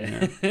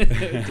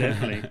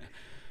 Definitely.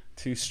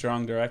 Two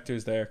strong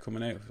directors there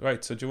coming out.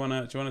 Right. So do you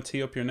wanna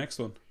tee up your next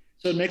one?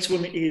 So the next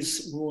one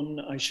is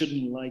one I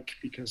shouldn't like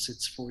because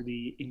it's for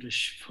the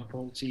English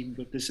football team,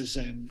 but this is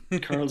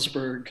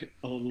Carlsberg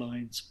Old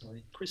Lines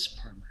by Chris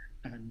Palmer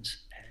and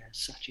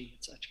Saatchi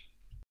 & Saatchi.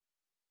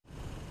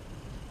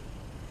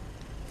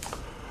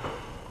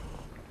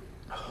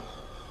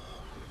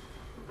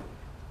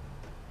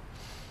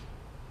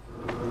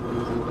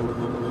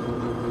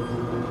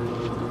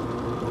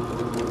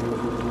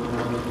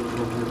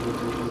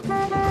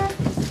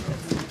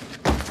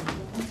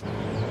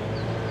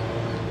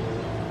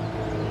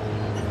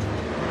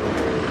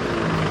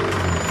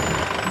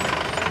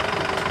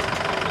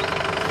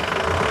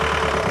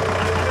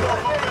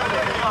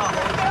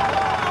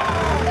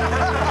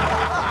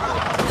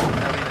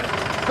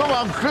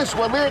 Chris,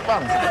 we're late,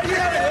 man.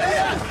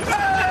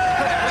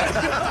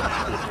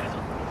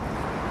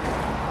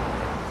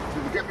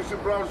 Did you get me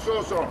some brown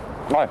sauce on?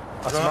 Right.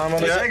 That's the man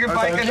on the Second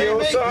bacon here,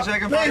 mate.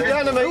 Second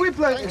bacon. Who we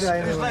playing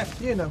today? Who's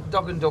left? You know.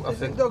 Dog and duck, I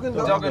think. Dog and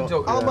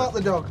duck. I'll mark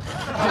the dog.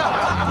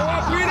 Come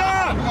on,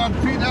 Peter! Come on,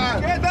 Peter!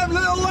 Get them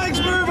little legs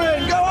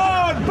moving! Go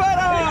on,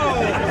 Beto!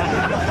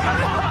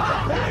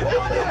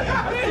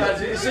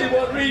 Did you see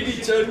what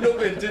Reedy turned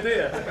up in, did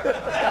you?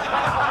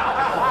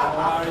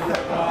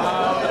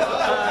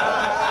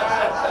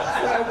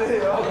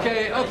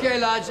 Okay,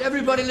 lads,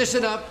 everybody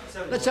listen up.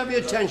 Let's have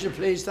your attention,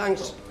 please,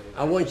 thanks.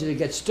 I want you to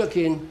get stuck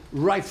in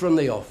right from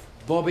the off.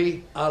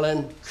 Bobby,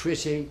 Alan,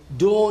 Chrissy,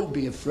 don't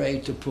be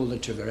afraid to pull the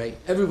trigger, eh?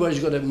 Everybody's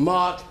got to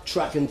mark,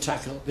 track and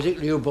tackle,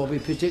 particularly you, Bobby,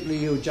 particularly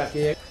you,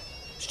 Jackie.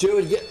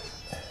 Stuart, get...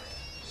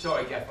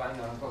 Sorry, Gaff, hang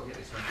on, I've got to get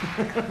this one.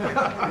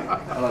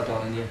 Hello,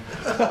 darling, you.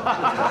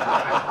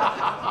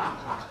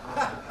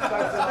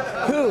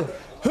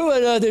 Who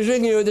on earth is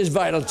ringing you at this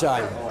vital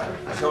time?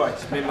 That's all right,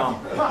 it's me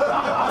mum.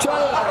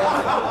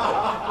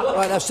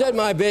 Right, I've said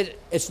my bit.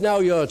 It's now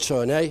your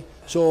turn, eh?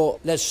 So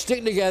let's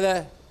stick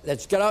together.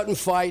 Let's get out and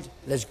fight.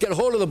 Let's get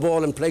hold of the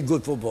ball and play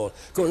good football.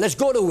 Go on, let's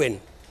go to win.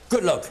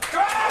 Good luck.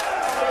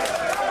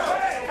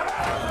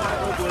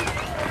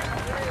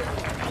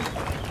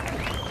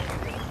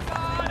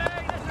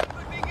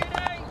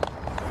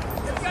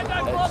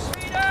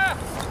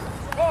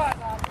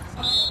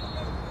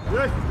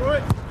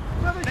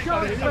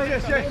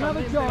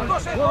 Another chance.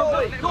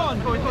 Go on.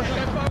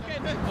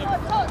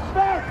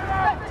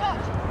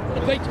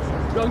 Pete,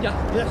 round ya.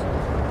 Yes.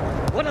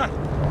 One eye.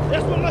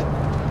 Yes, one eye.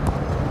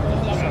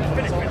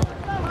 Finish.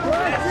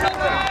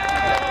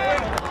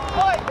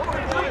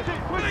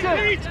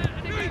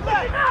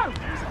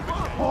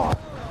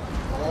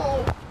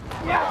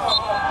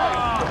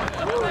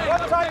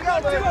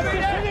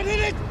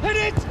 Hit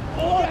it.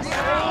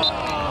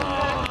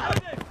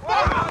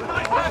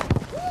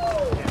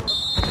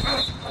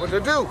 What do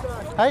you do?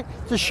 Hey,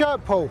 it's a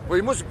shirt pull. Well,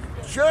 you must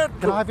shirt.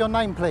 Can I have your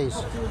name,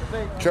 please?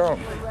 John.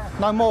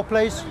 No more,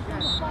 please.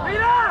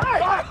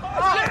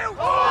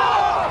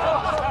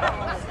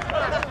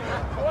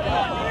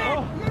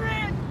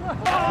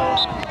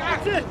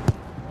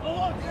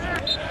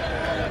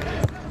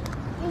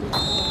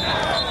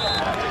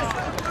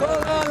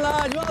 Well done,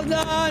 lads, well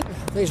done.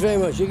 Thanks very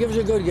much. You give us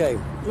a good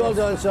game. Well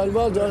done, son,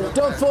 well done.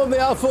 Don't phone me,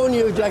 I'll phone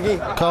you, Jackie.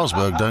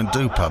 Carlsberg don't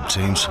do pub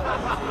teams.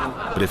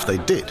 But if they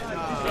did,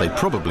 they'd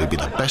probably be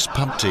the best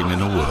pub team in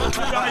the world.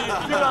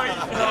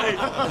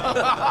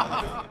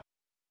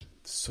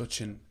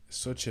 Such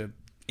a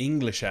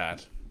English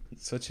ad.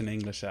 Such an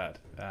English ad.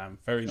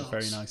 Very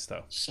nice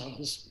though.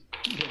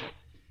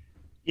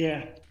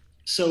 Yeah.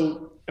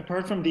 So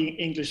apart from the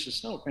English,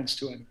 there's no offense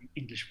to any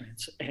English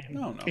friends.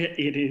 No.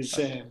 It is.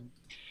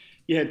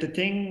 The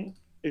thing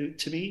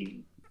to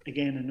me,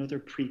 again, another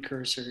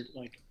precursor,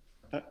 like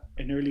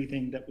an early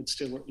thing that would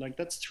still work. Like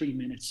that's 3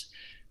 minutes,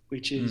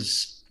 which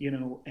is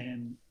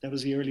that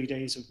was the early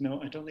days of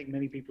I don't think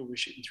many people were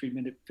shooting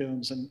 3-minute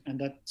films, and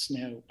that's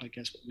now I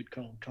guess what we'd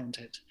call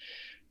content,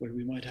 where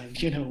we might have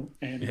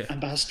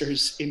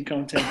ambassadors in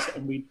content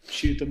and we'd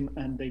shoot them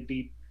and they'd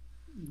be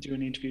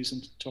doing interviews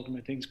and talking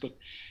about things, but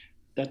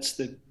that's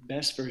the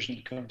best version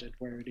of content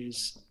where it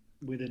is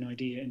with an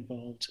idea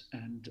involved,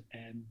 and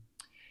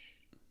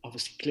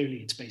obviously clearly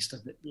it's based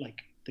on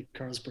the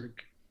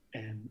Carlsberg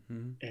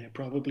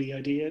probably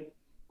idea,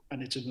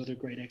 and it's another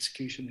great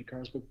execution, the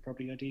Carlsberg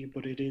probably idea,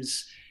 but it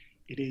is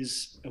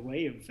a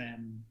way of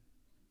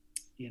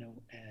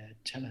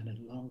telling a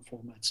long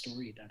format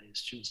story that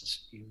is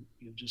just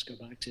you'll just go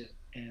back to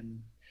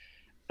and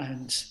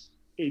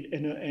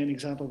an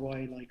example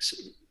why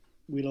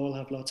we'll all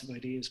have lots of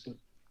ideas, but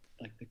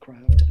the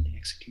craft and the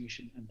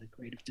execution and the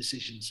creative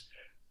decisions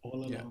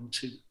all along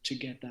to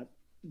get that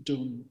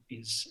done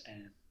is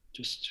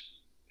just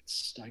it's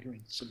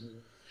staggering. So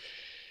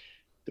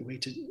the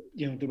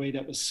way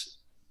that was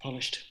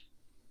polished.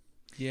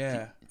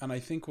 Yeah, and I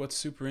think what's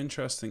super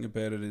interesting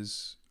about it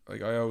is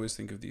I always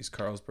think of these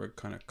Carlsberg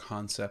kind of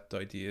concept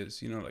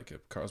ideas,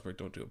 if Carlsberg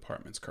don't do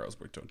apartments,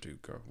 Carlsberg don't do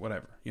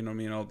whatever, you know what I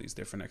mean, all these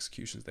different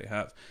executions they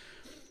have.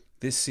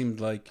 This seemed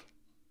like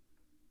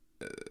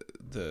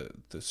the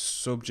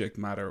subject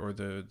matter or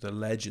the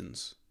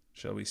legends,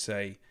 shall we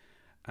say,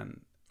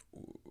 and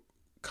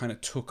kind of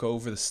took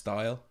over the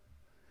style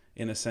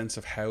in a sense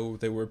of how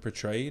they were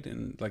portrayed,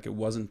 and it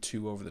wasn't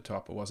too over the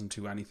top, it wasn't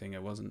too anything,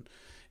 it was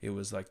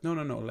no,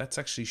 let's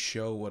actually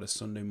show what a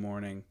Sunday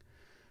morning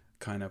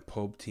kind of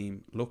pub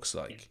team looks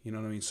like. You know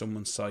what I mean?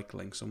 Someone's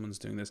cycling, someone's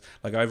doing this.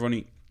 I've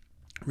only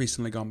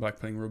recently gone back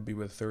playing rugby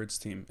with a thirds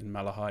team in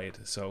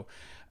Malahide, so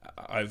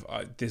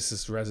this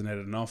has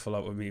resonated an awful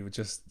lot with me, with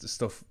just the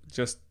stuff,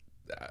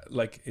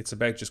 it's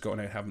about just going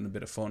out having a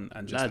bit of fun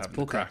and just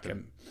having a crack.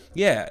 And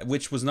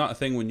which was not a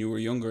thing when you were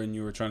younger and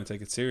you were trying to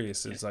take it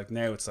serious. It's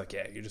now it's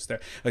you're just there.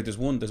 There's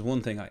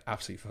one thing I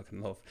absolutely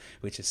fucking love,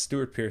 which is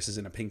Stuart Pearce is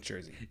in a pink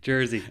jersey,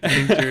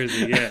 pink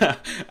jersey, yeah.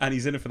 And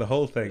he's in it for the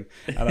whole thing,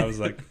 and I was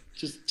like,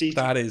 just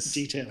that is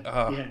detail.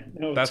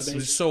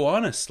 That's so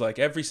honest.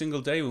 Every single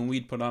day when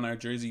we'd put on our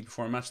jersey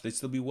before a match, they'd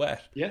still be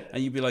wet. Yeah,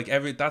 and you'd be like,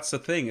 that's the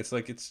thing. It's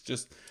it's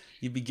just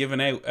you'd be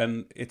given out,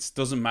 and it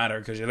doesn't matter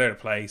because you're there to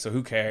play. So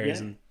who cares?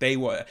 Yeah. And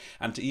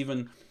and to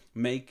even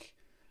make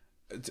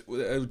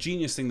a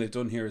genius thing they've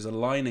done here is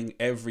aligning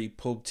every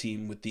pub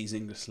team with these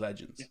English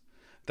legends.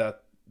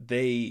 That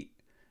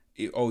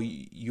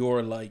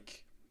you're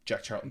like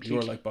Jack Charlton,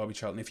 Completely. you're like Bobby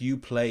Charlton. If you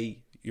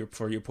play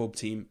for your pub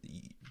team,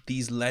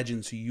 these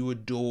legends who you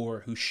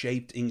adore, who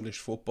shaped English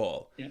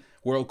football,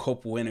 World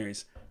Cup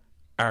winners,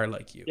 are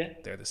like you.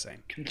 They're the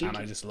same. Completely. And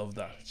I just love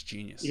that. It's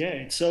genius. Yeah,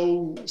 it's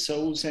so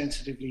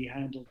sensitively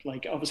handled.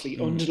 Like, obviously,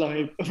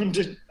 undeniably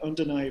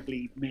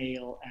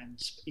male and,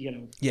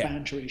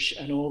 banterish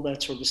and all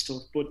that sort of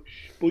stuff. But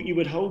you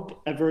would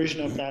hope a version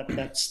of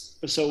that's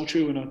so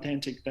true and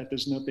authentic that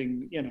there's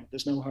nothing,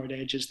 there's no hard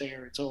edges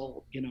there. It's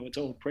all, it's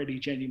all pretty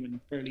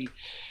genuine, fairly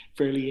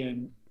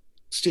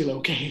still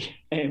okay.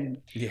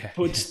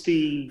 But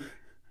the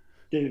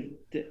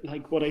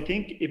like, what I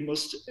think it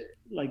must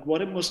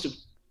have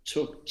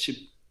took to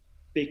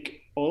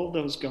pick all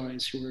those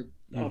guys who were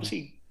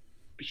obviously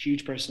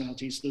huge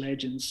personalities,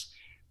 legends,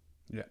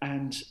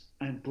 and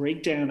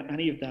break down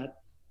any of that.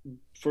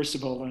 First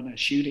of all, in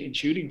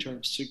shooting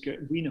terms,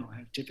 we know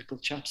how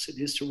difficult chaps it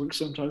is to work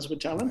sometimes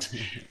with talent.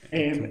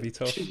 It can be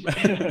tough.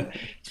 To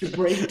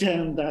break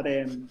down that,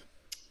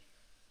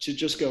 to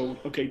just go,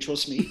 okay,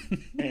 trust me,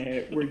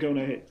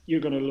 you're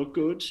gonna look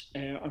good.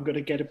 I'm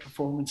gonna get a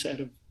performance out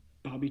of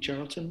Bobby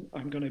Charlton.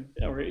 I'm gonna,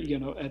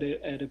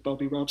 out of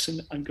Bobby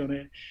Robson. I'm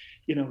gonna,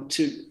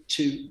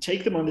 to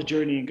take them on the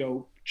journey and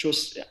go,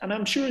 and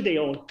I'm sure they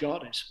all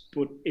got it,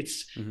 but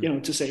it's,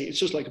 to say it's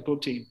just like a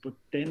pub team, but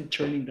then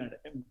turning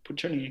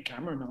a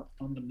camera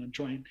on them and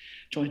trying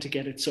to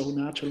get it so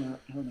natural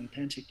and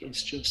authentic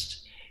is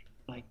just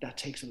like, that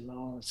takes a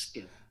lot of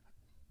skill.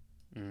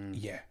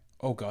 Yeah.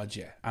 Oh God,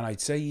 yeah. And I'd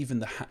say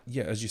even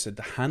as you said,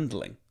 the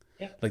handling.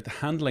 Yeah. Like the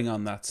handling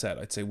on that set,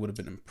 I'd say would have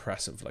been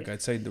impressive. Like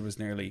I'd say there was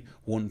nearly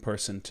one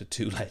person to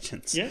two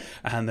legends. Yeah.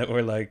 And that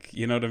were like,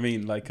 you know what I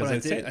mean? Like, because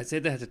I'd say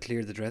they had to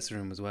clear the dressing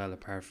room as well,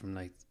 apart from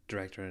like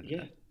director and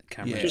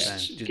camera. Yeah.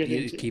 Just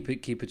keep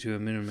it to a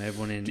minimum.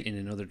 Everyone in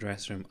another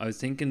dressing room. I was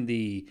thinking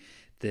the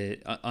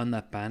on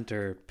that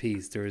banter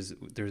piece, there's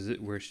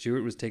where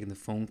Stuart was taking the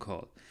phone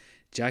call.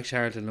 Jack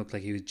Charlton looked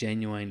like he was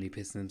genuinely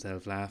pissing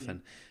himself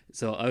laughing.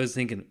 So I was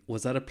thinking,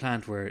 was that a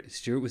plant where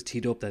Stuart was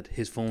teed up that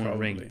his phone would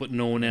ring, but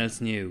no one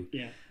else knew?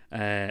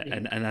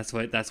 And that's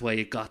why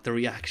it got the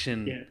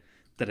reaction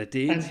that it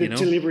did. And the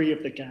delivery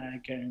of the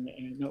gag and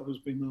that was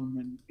my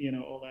mum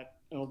and all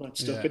that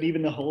stuff. But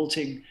even the whole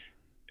thing,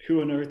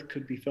 who on earth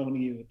could be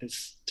phoning you at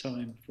this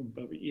time from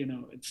Bobby?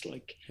 It's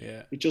like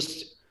it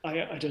just.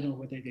 I don't know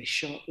whether they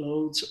shot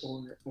loads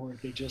or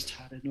they just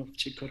had enough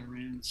to cut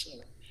around. So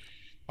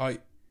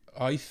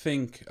I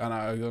think, and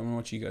I don't know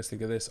what you guys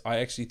think of this, I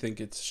actually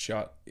think it's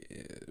shot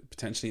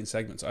potentially in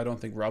segments. I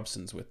don't think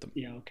Robson's with them.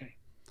 Yeah, okay.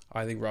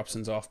 I think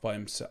Robson's off by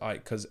himself,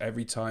 because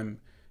every time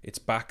it's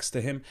backs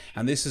to him.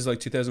 And this is like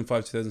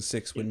 2005,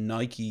 2006 when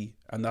Nike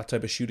and that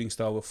type of shooting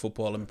style with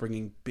football and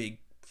bringing big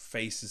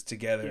faces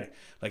together,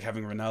 like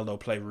having Ronaldo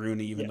play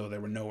Rooney even though they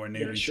were nowhere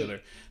near each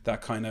other.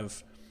 That kind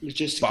of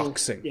logistical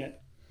boxing.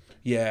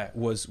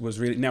 Was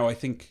really. Now I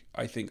think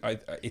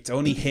it's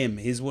only him.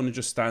 His one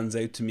just stands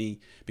out to me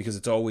because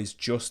it's always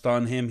just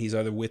on him. He's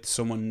either with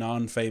someone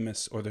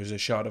non-famous or there's a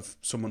shot of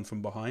someone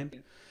from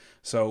behind.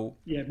 So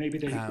maybe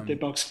they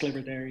box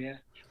clever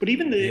there. But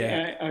even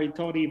I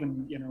thought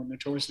even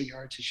notoriously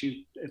hard to shoot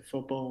at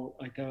football.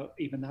 I thought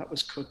even that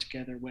was cut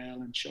together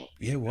well and shot.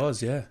 Yeah, it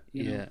was. It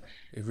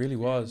really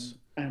was.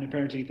 And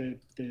apparently the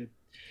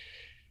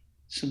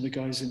some of the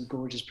guys in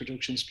Gorgeous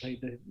Productions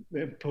played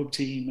the pub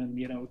team, and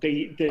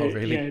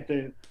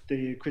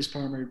the Chris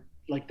Palmer,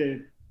 like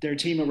their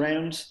team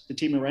around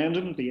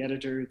him, the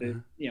editor,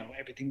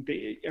 everything,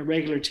 a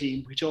regular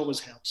team, which always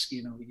helps.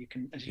 You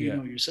can, as you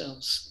know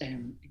yourselves,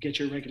 get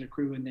your regular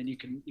crew, and then you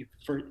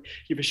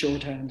have a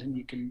shorthand, and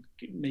you can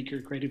make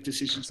your creative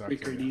decisions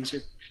quicker and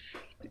easier.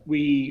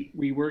 We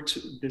worked.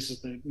 This is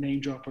the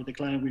name drop or the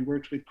clown. We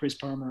worked with Chris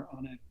Palmer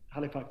on a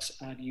Halifax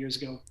ad years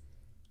ago.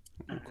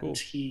 Oh, cool.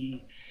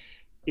 And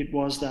it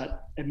was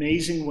that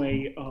amazing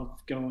way of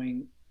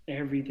going,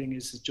 everything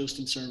is just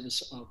in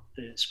service of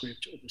the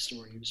script or the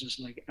story. It was just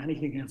like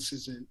anything else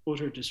is an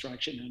utter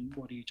distraction, and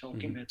what are you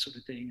talking about, sort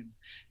of thing.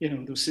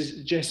 And those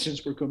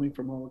suggestions were coming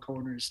from all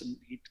corners, and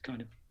he'd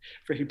kind of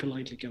very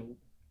politely go,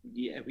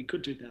 yeah, we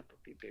could do that, but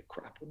it'd be a bit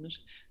crap, wouldn't it?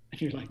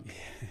 And you're like,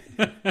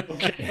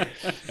 okay,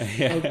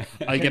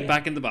 I'll get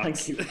back in the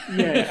box. Thank you.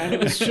 And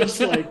it was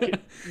just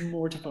like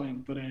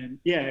mortifying, but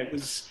it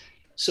was.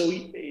 So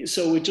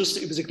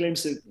it was a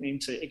glimpse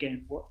into,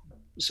 again, what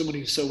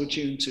somebody who's so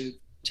attuned to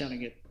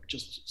telling it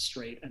just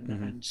straight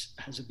and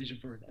has a vision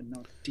for it and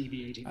not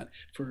deviating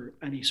for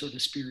any sort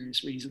of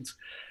spurious reasons.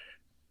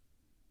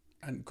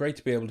 And great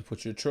to be able to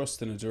put your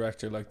trust in a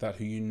director like that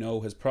who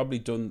has probably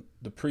done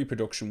the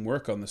pre-production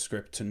work on the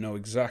script to know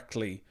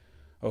exactly,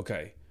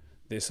 okay,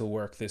 this will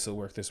work this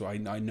way.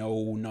 I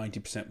know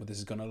 90% what this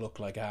is going to look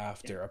like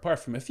after, apart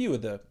from a few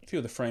of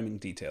the framing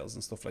details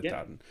and stuff like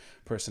that and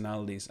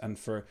personalities, and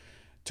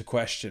to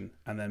question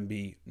and then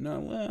be,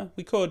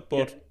 we could,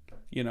 but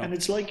you know. And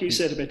it's like you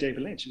said about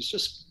David Lynch. It's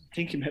just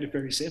thinking about it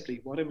very simply.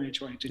 What am I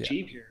trying to Yeah.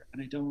 achieve here?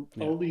 And I don't.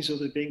 Yeah. All these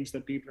other things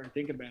that people are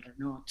thinking about are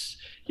not.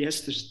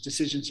 Yes, there's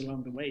decisions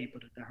along the way,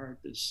 but at the heart,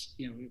 there's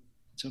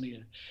it's only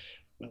a.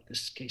 Well,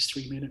 this case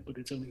 3 minute, but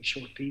it's only a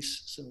short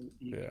piece, so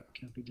you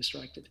can't be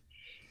distracted.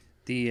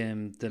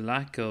 The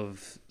lack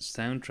of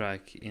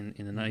soundtrack in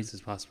the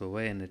nicest possible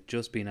way, and it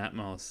just being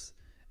Atmos,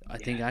 I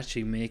think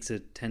actually makes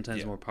it 10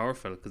 times more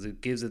powerful, because it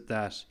gives it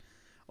that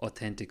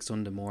authentic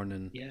Sunday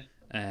morning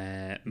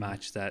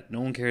match that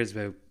no one cares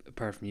about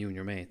apart from you and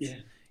your mates.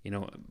 Yeah. You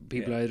know,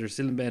 people are either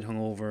still in bed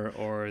hungover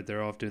or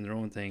they're off doing their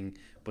own thing,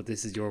 but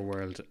this is your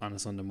world on a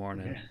Sunday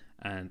morning,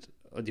 and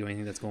the only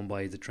thing that's going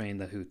by is the train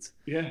that hoots.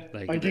 Yeah,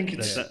 like, I think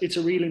it's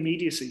a real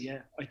immediacy. Yeah,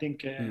 I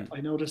think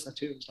I noticed that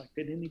too. It's like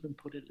they didn't even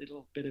put a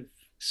little bit of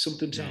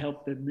something to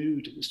help the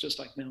mood. It was just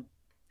like no.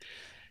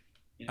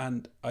 Yeah.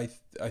 And I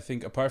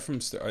think apart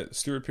from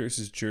Stuart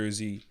Pearce's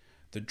jersey,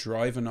 the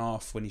driving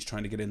off when he's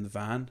trying to get in the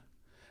van,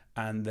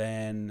 and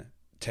then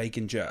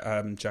taking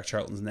Jack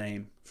Charlton's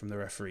name from the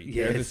referee.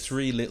 They're the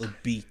three little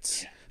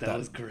beats that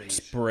was great.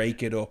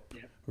 Break it up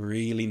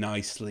really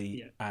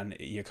nicely, and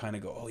you kind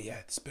of go, oh yeah,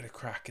 it's a bit of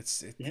crack.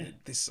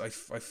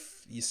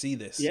 You see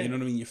this, you know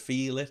what I mean? You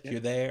feel it. You're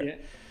there.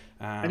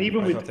 Yeah. And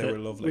even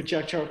with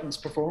Jack Charlton's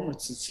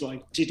performance, it's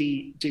like, did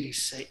he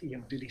say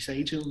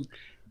to him,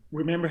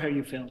 remember how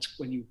you felt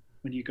when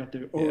you got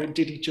there, or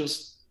did he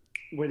just?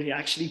 Were they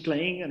actually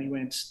playing? And he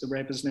went, the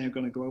rep is now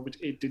going to go over.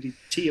 Did he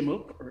tee him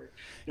up? Or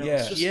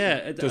does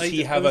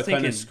he have a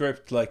kind of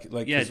script like?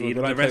 Yeah,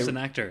 the ref's an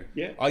actor.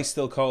 Yeah, I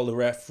still call the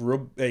ref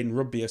in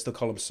rugby. I still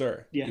call him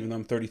sir, even though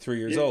I'm 33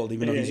 years old.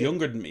 Even though he's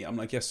younger than me, I'm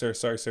like, yes sir,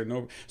 sorry sir,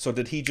 no. So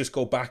did he just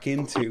go back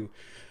into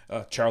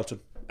Charlton?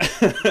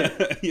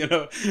 You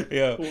know,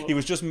 he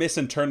was just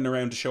missing turning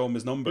around to show him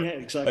his number. Yeah,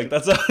 exactly. Like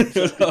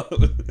that's all.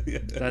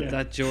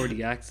 That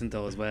Geordie accent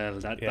though as well.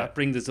 That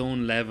brings its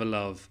own level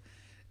of.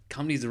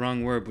 Comedy's the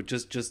wrong word, but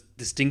just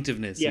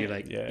distinctiveness. You're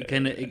like, you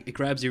kind of it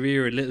grabs your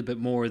ear a little bit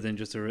more than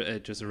just a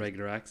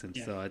regular accent.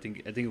 So I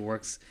think it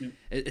works,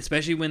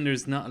 especially when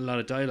there's not a lot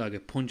of dialogue.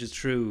 It punches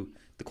through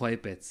the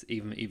quiet bits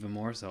even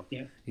more so.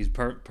 Yeah, he's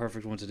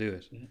perfect one to do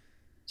it. Yeah.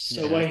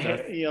 So I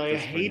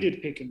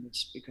hated picking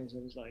this because I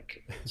was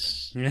like,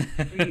 it's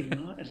really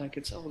not, like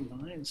it's all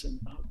lines and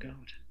oh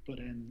god. But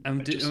am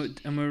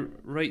I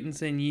right in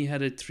saying you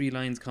had a 3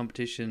 lines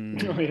competition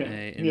in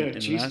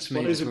the last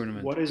major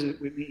tournament? What is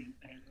it with me?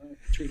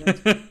 3 lines.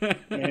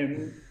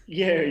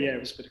 It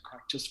was a bit of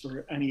crack just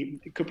for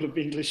a couple of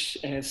English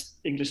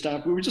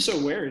staff. We were just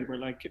so worried. We're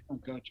like, oh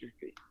god,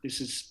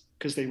 this is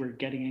because they were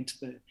getting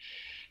into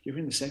you're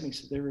in the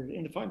semis, they were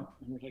in the final,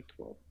 and we're like,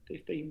 well,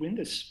 if they win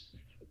this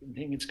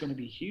thing, it's going to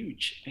be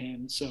huge.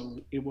 And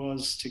so it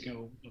was to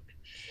go, look,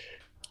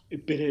 a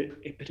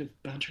bit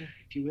of banter,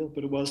 if you will,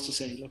 but it was to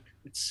say, look,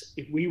 it's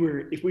if we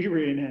were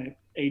in an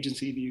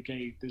agency in the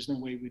UK, there's no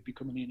way we'd be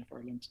coming in if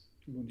Ireland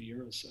won the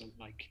Euros. So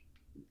like,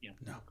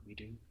 what can we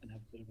do and have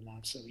a bit of a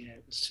laugh? So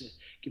it was to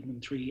give them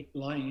 3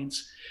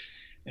 lines.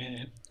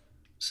 An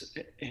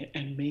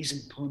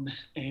amazing pun,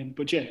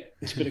 but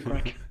it's a bit of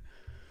crack.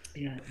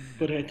 Yeah,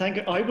 but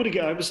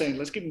I was saying,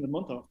 let's give them the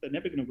month off. They're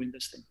never going to win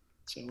this thing.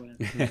 So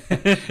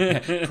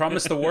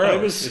promise the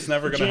world it's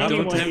never going to happen.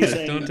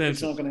 Don't tempt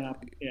it's not going to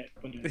happen. Yeah,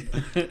 but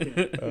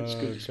it's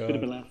good. It's a bit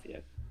of a laugh.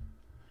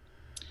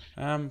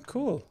 Yeah.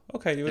 Cool.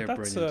 Okay,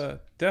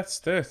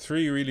 they're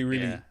 3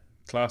 really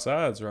class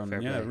ads,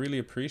 Ronan. I really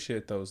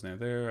appreciate those. Now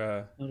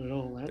they're not at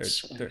all.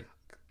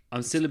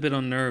 I'm still a bit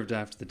unnerved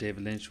after the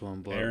David Lynch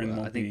one, but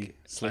I think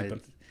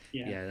sleeping.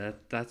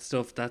 That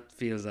stuff that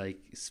feels like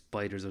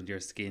spiders under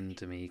your skin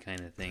to me, kind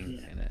of thing.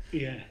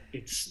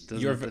 It's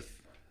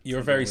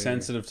you're very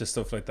sensitive to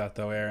stuff like that,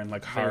 though, Aaron.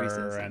 Like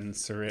horror and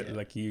surreal.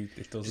 Like you,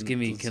 it doesn't. Just give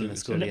me Killing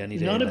Scully any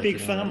day. Not a big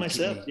fan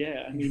myself.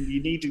 Yeah, I mean,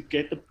 you need to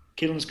get the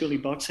Killing Scully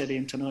box set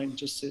in tonight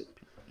just to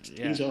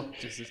ease off.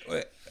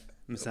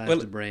 Massage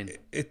the brain.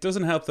 It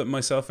doesn't help that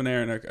myself and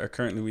Aaron are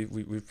currently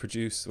we've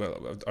produced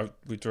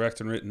we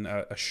directed and written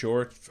a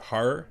short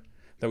horror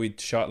that we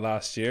shot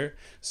last year.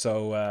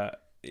 So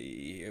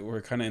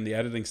we're kind of in the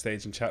editing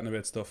stage and chatting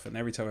about stuff, and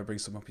every time I bring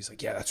something up, he's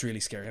like, "Yeah, that's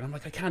really scary," and I'm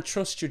like, "I can't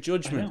trust your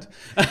judgment."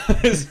 I'm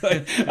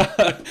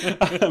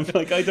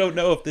like, I don't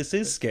know if this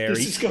is scary,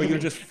 or you're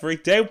just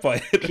freaked out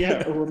by it.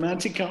 Yeah, a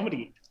romantic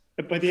comedy.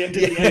 By the end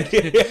of the end.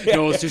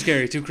 No, it's too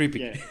scary, too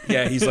creepy.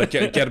 Yeah, he's like,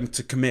 get him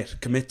to commit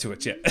to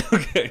it. Yeah,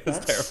 okay,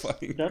 that's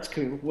terrifying. That's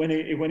cool. When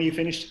are you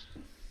finished?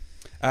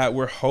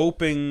 We're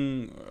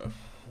hoping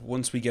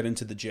once we get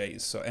into the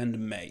J's, so end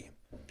of May.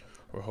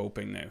 We're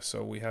hoping now.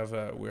 So we have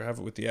it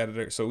with the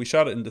editor. So we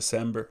shot it in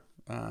December.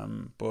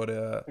 But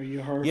are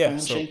you a horror fan,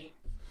 Shane?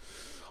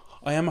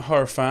 I am a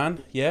horror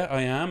fan. Yeah,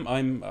 I am.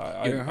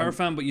 You're a horror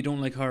fan, but you don't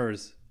like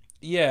horrors.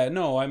 Yeah,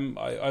 no.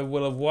 I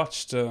will have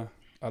watched a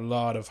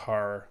lot of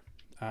horror,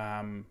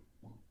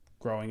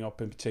 growing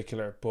up in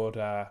particular. But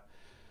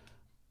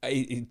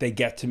they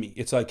get to me.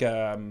 It's like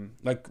I'm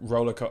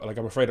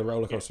afraid of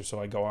roller coasters, so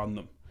I go on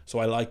them. So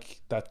I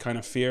like that kind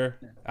of fear,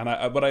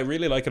 but I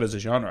really like it as a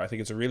genre. I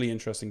think it's a really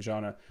interesting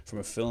genre from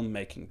a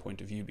filmmaking point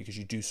of view because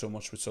you do so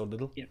much with so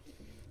little.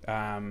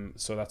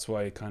 So that's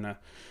why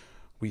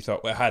we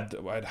thought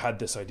I'd had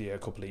this idea a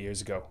couple of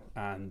years ago,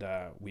 and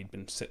we'd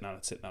been sitting on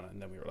it,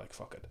 and then we were like,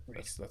 "Fuck it,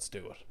 let's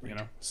do it," you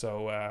know.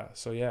 So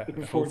yeah,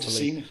 looking forward to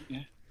seeing it.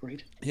 Yeah,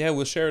 great. Yeah,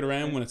 we'll share it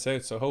around when it's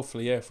out. So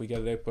hopefully, if we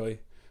get it out by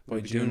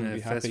June, we'll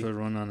be happy. Festival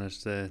run on it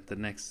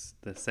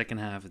the second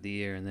half of the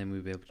year, and then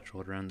we'll be able to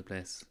throw it around the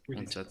place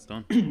once that's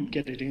done.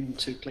 Get it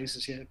into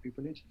places, it'd be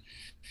brilliant.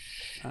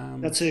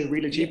 That's a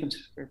real achievement.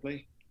 Fair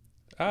play.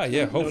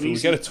 Yeah, hopefully we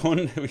get a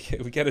ton. We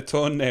get a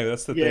ton now.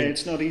 That's the thing. Yeah,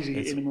 it's not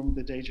easy in among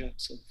the day job,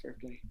 so fair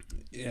play.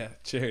 Yeah,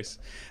 cheers.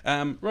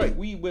 Right,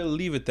 we will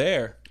leave it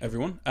there,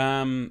 everyone.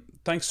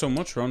 Thanks so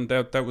much, Ron.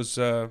 That was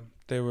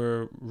they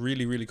were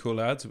really, really cool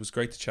lads. It was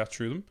great to chat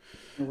through them.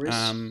 No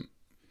worries.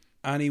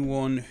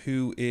 Anyone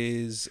who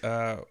is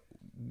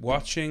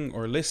watching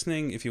or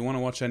listening, if you want to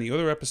watch any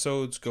other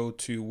episodes, go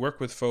to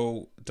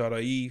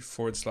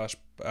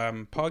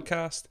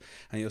workwithfoe.ie/podcast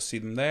and you'll see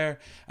them there.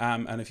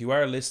 And if you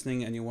are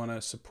listening and you want to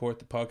support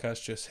the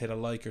podcast, just hit a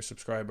like or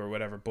subscribe or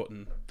whatever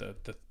button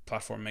the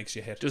platform makes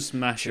you hit. Just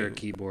smash your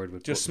keyboard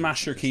with just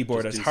smash your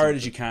keyboard as hard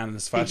as you can and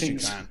as fast as you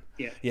can.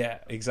 Yeah,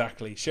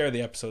 exactly. Share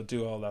the episode,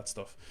 do all that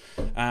stuff.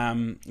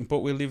 But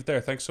we'll leave it there.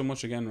 Thanks so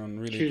much again, Ron.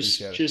 Really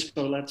appreciate it. Cheers,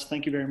 Paul, lads.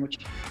 Thank you very much.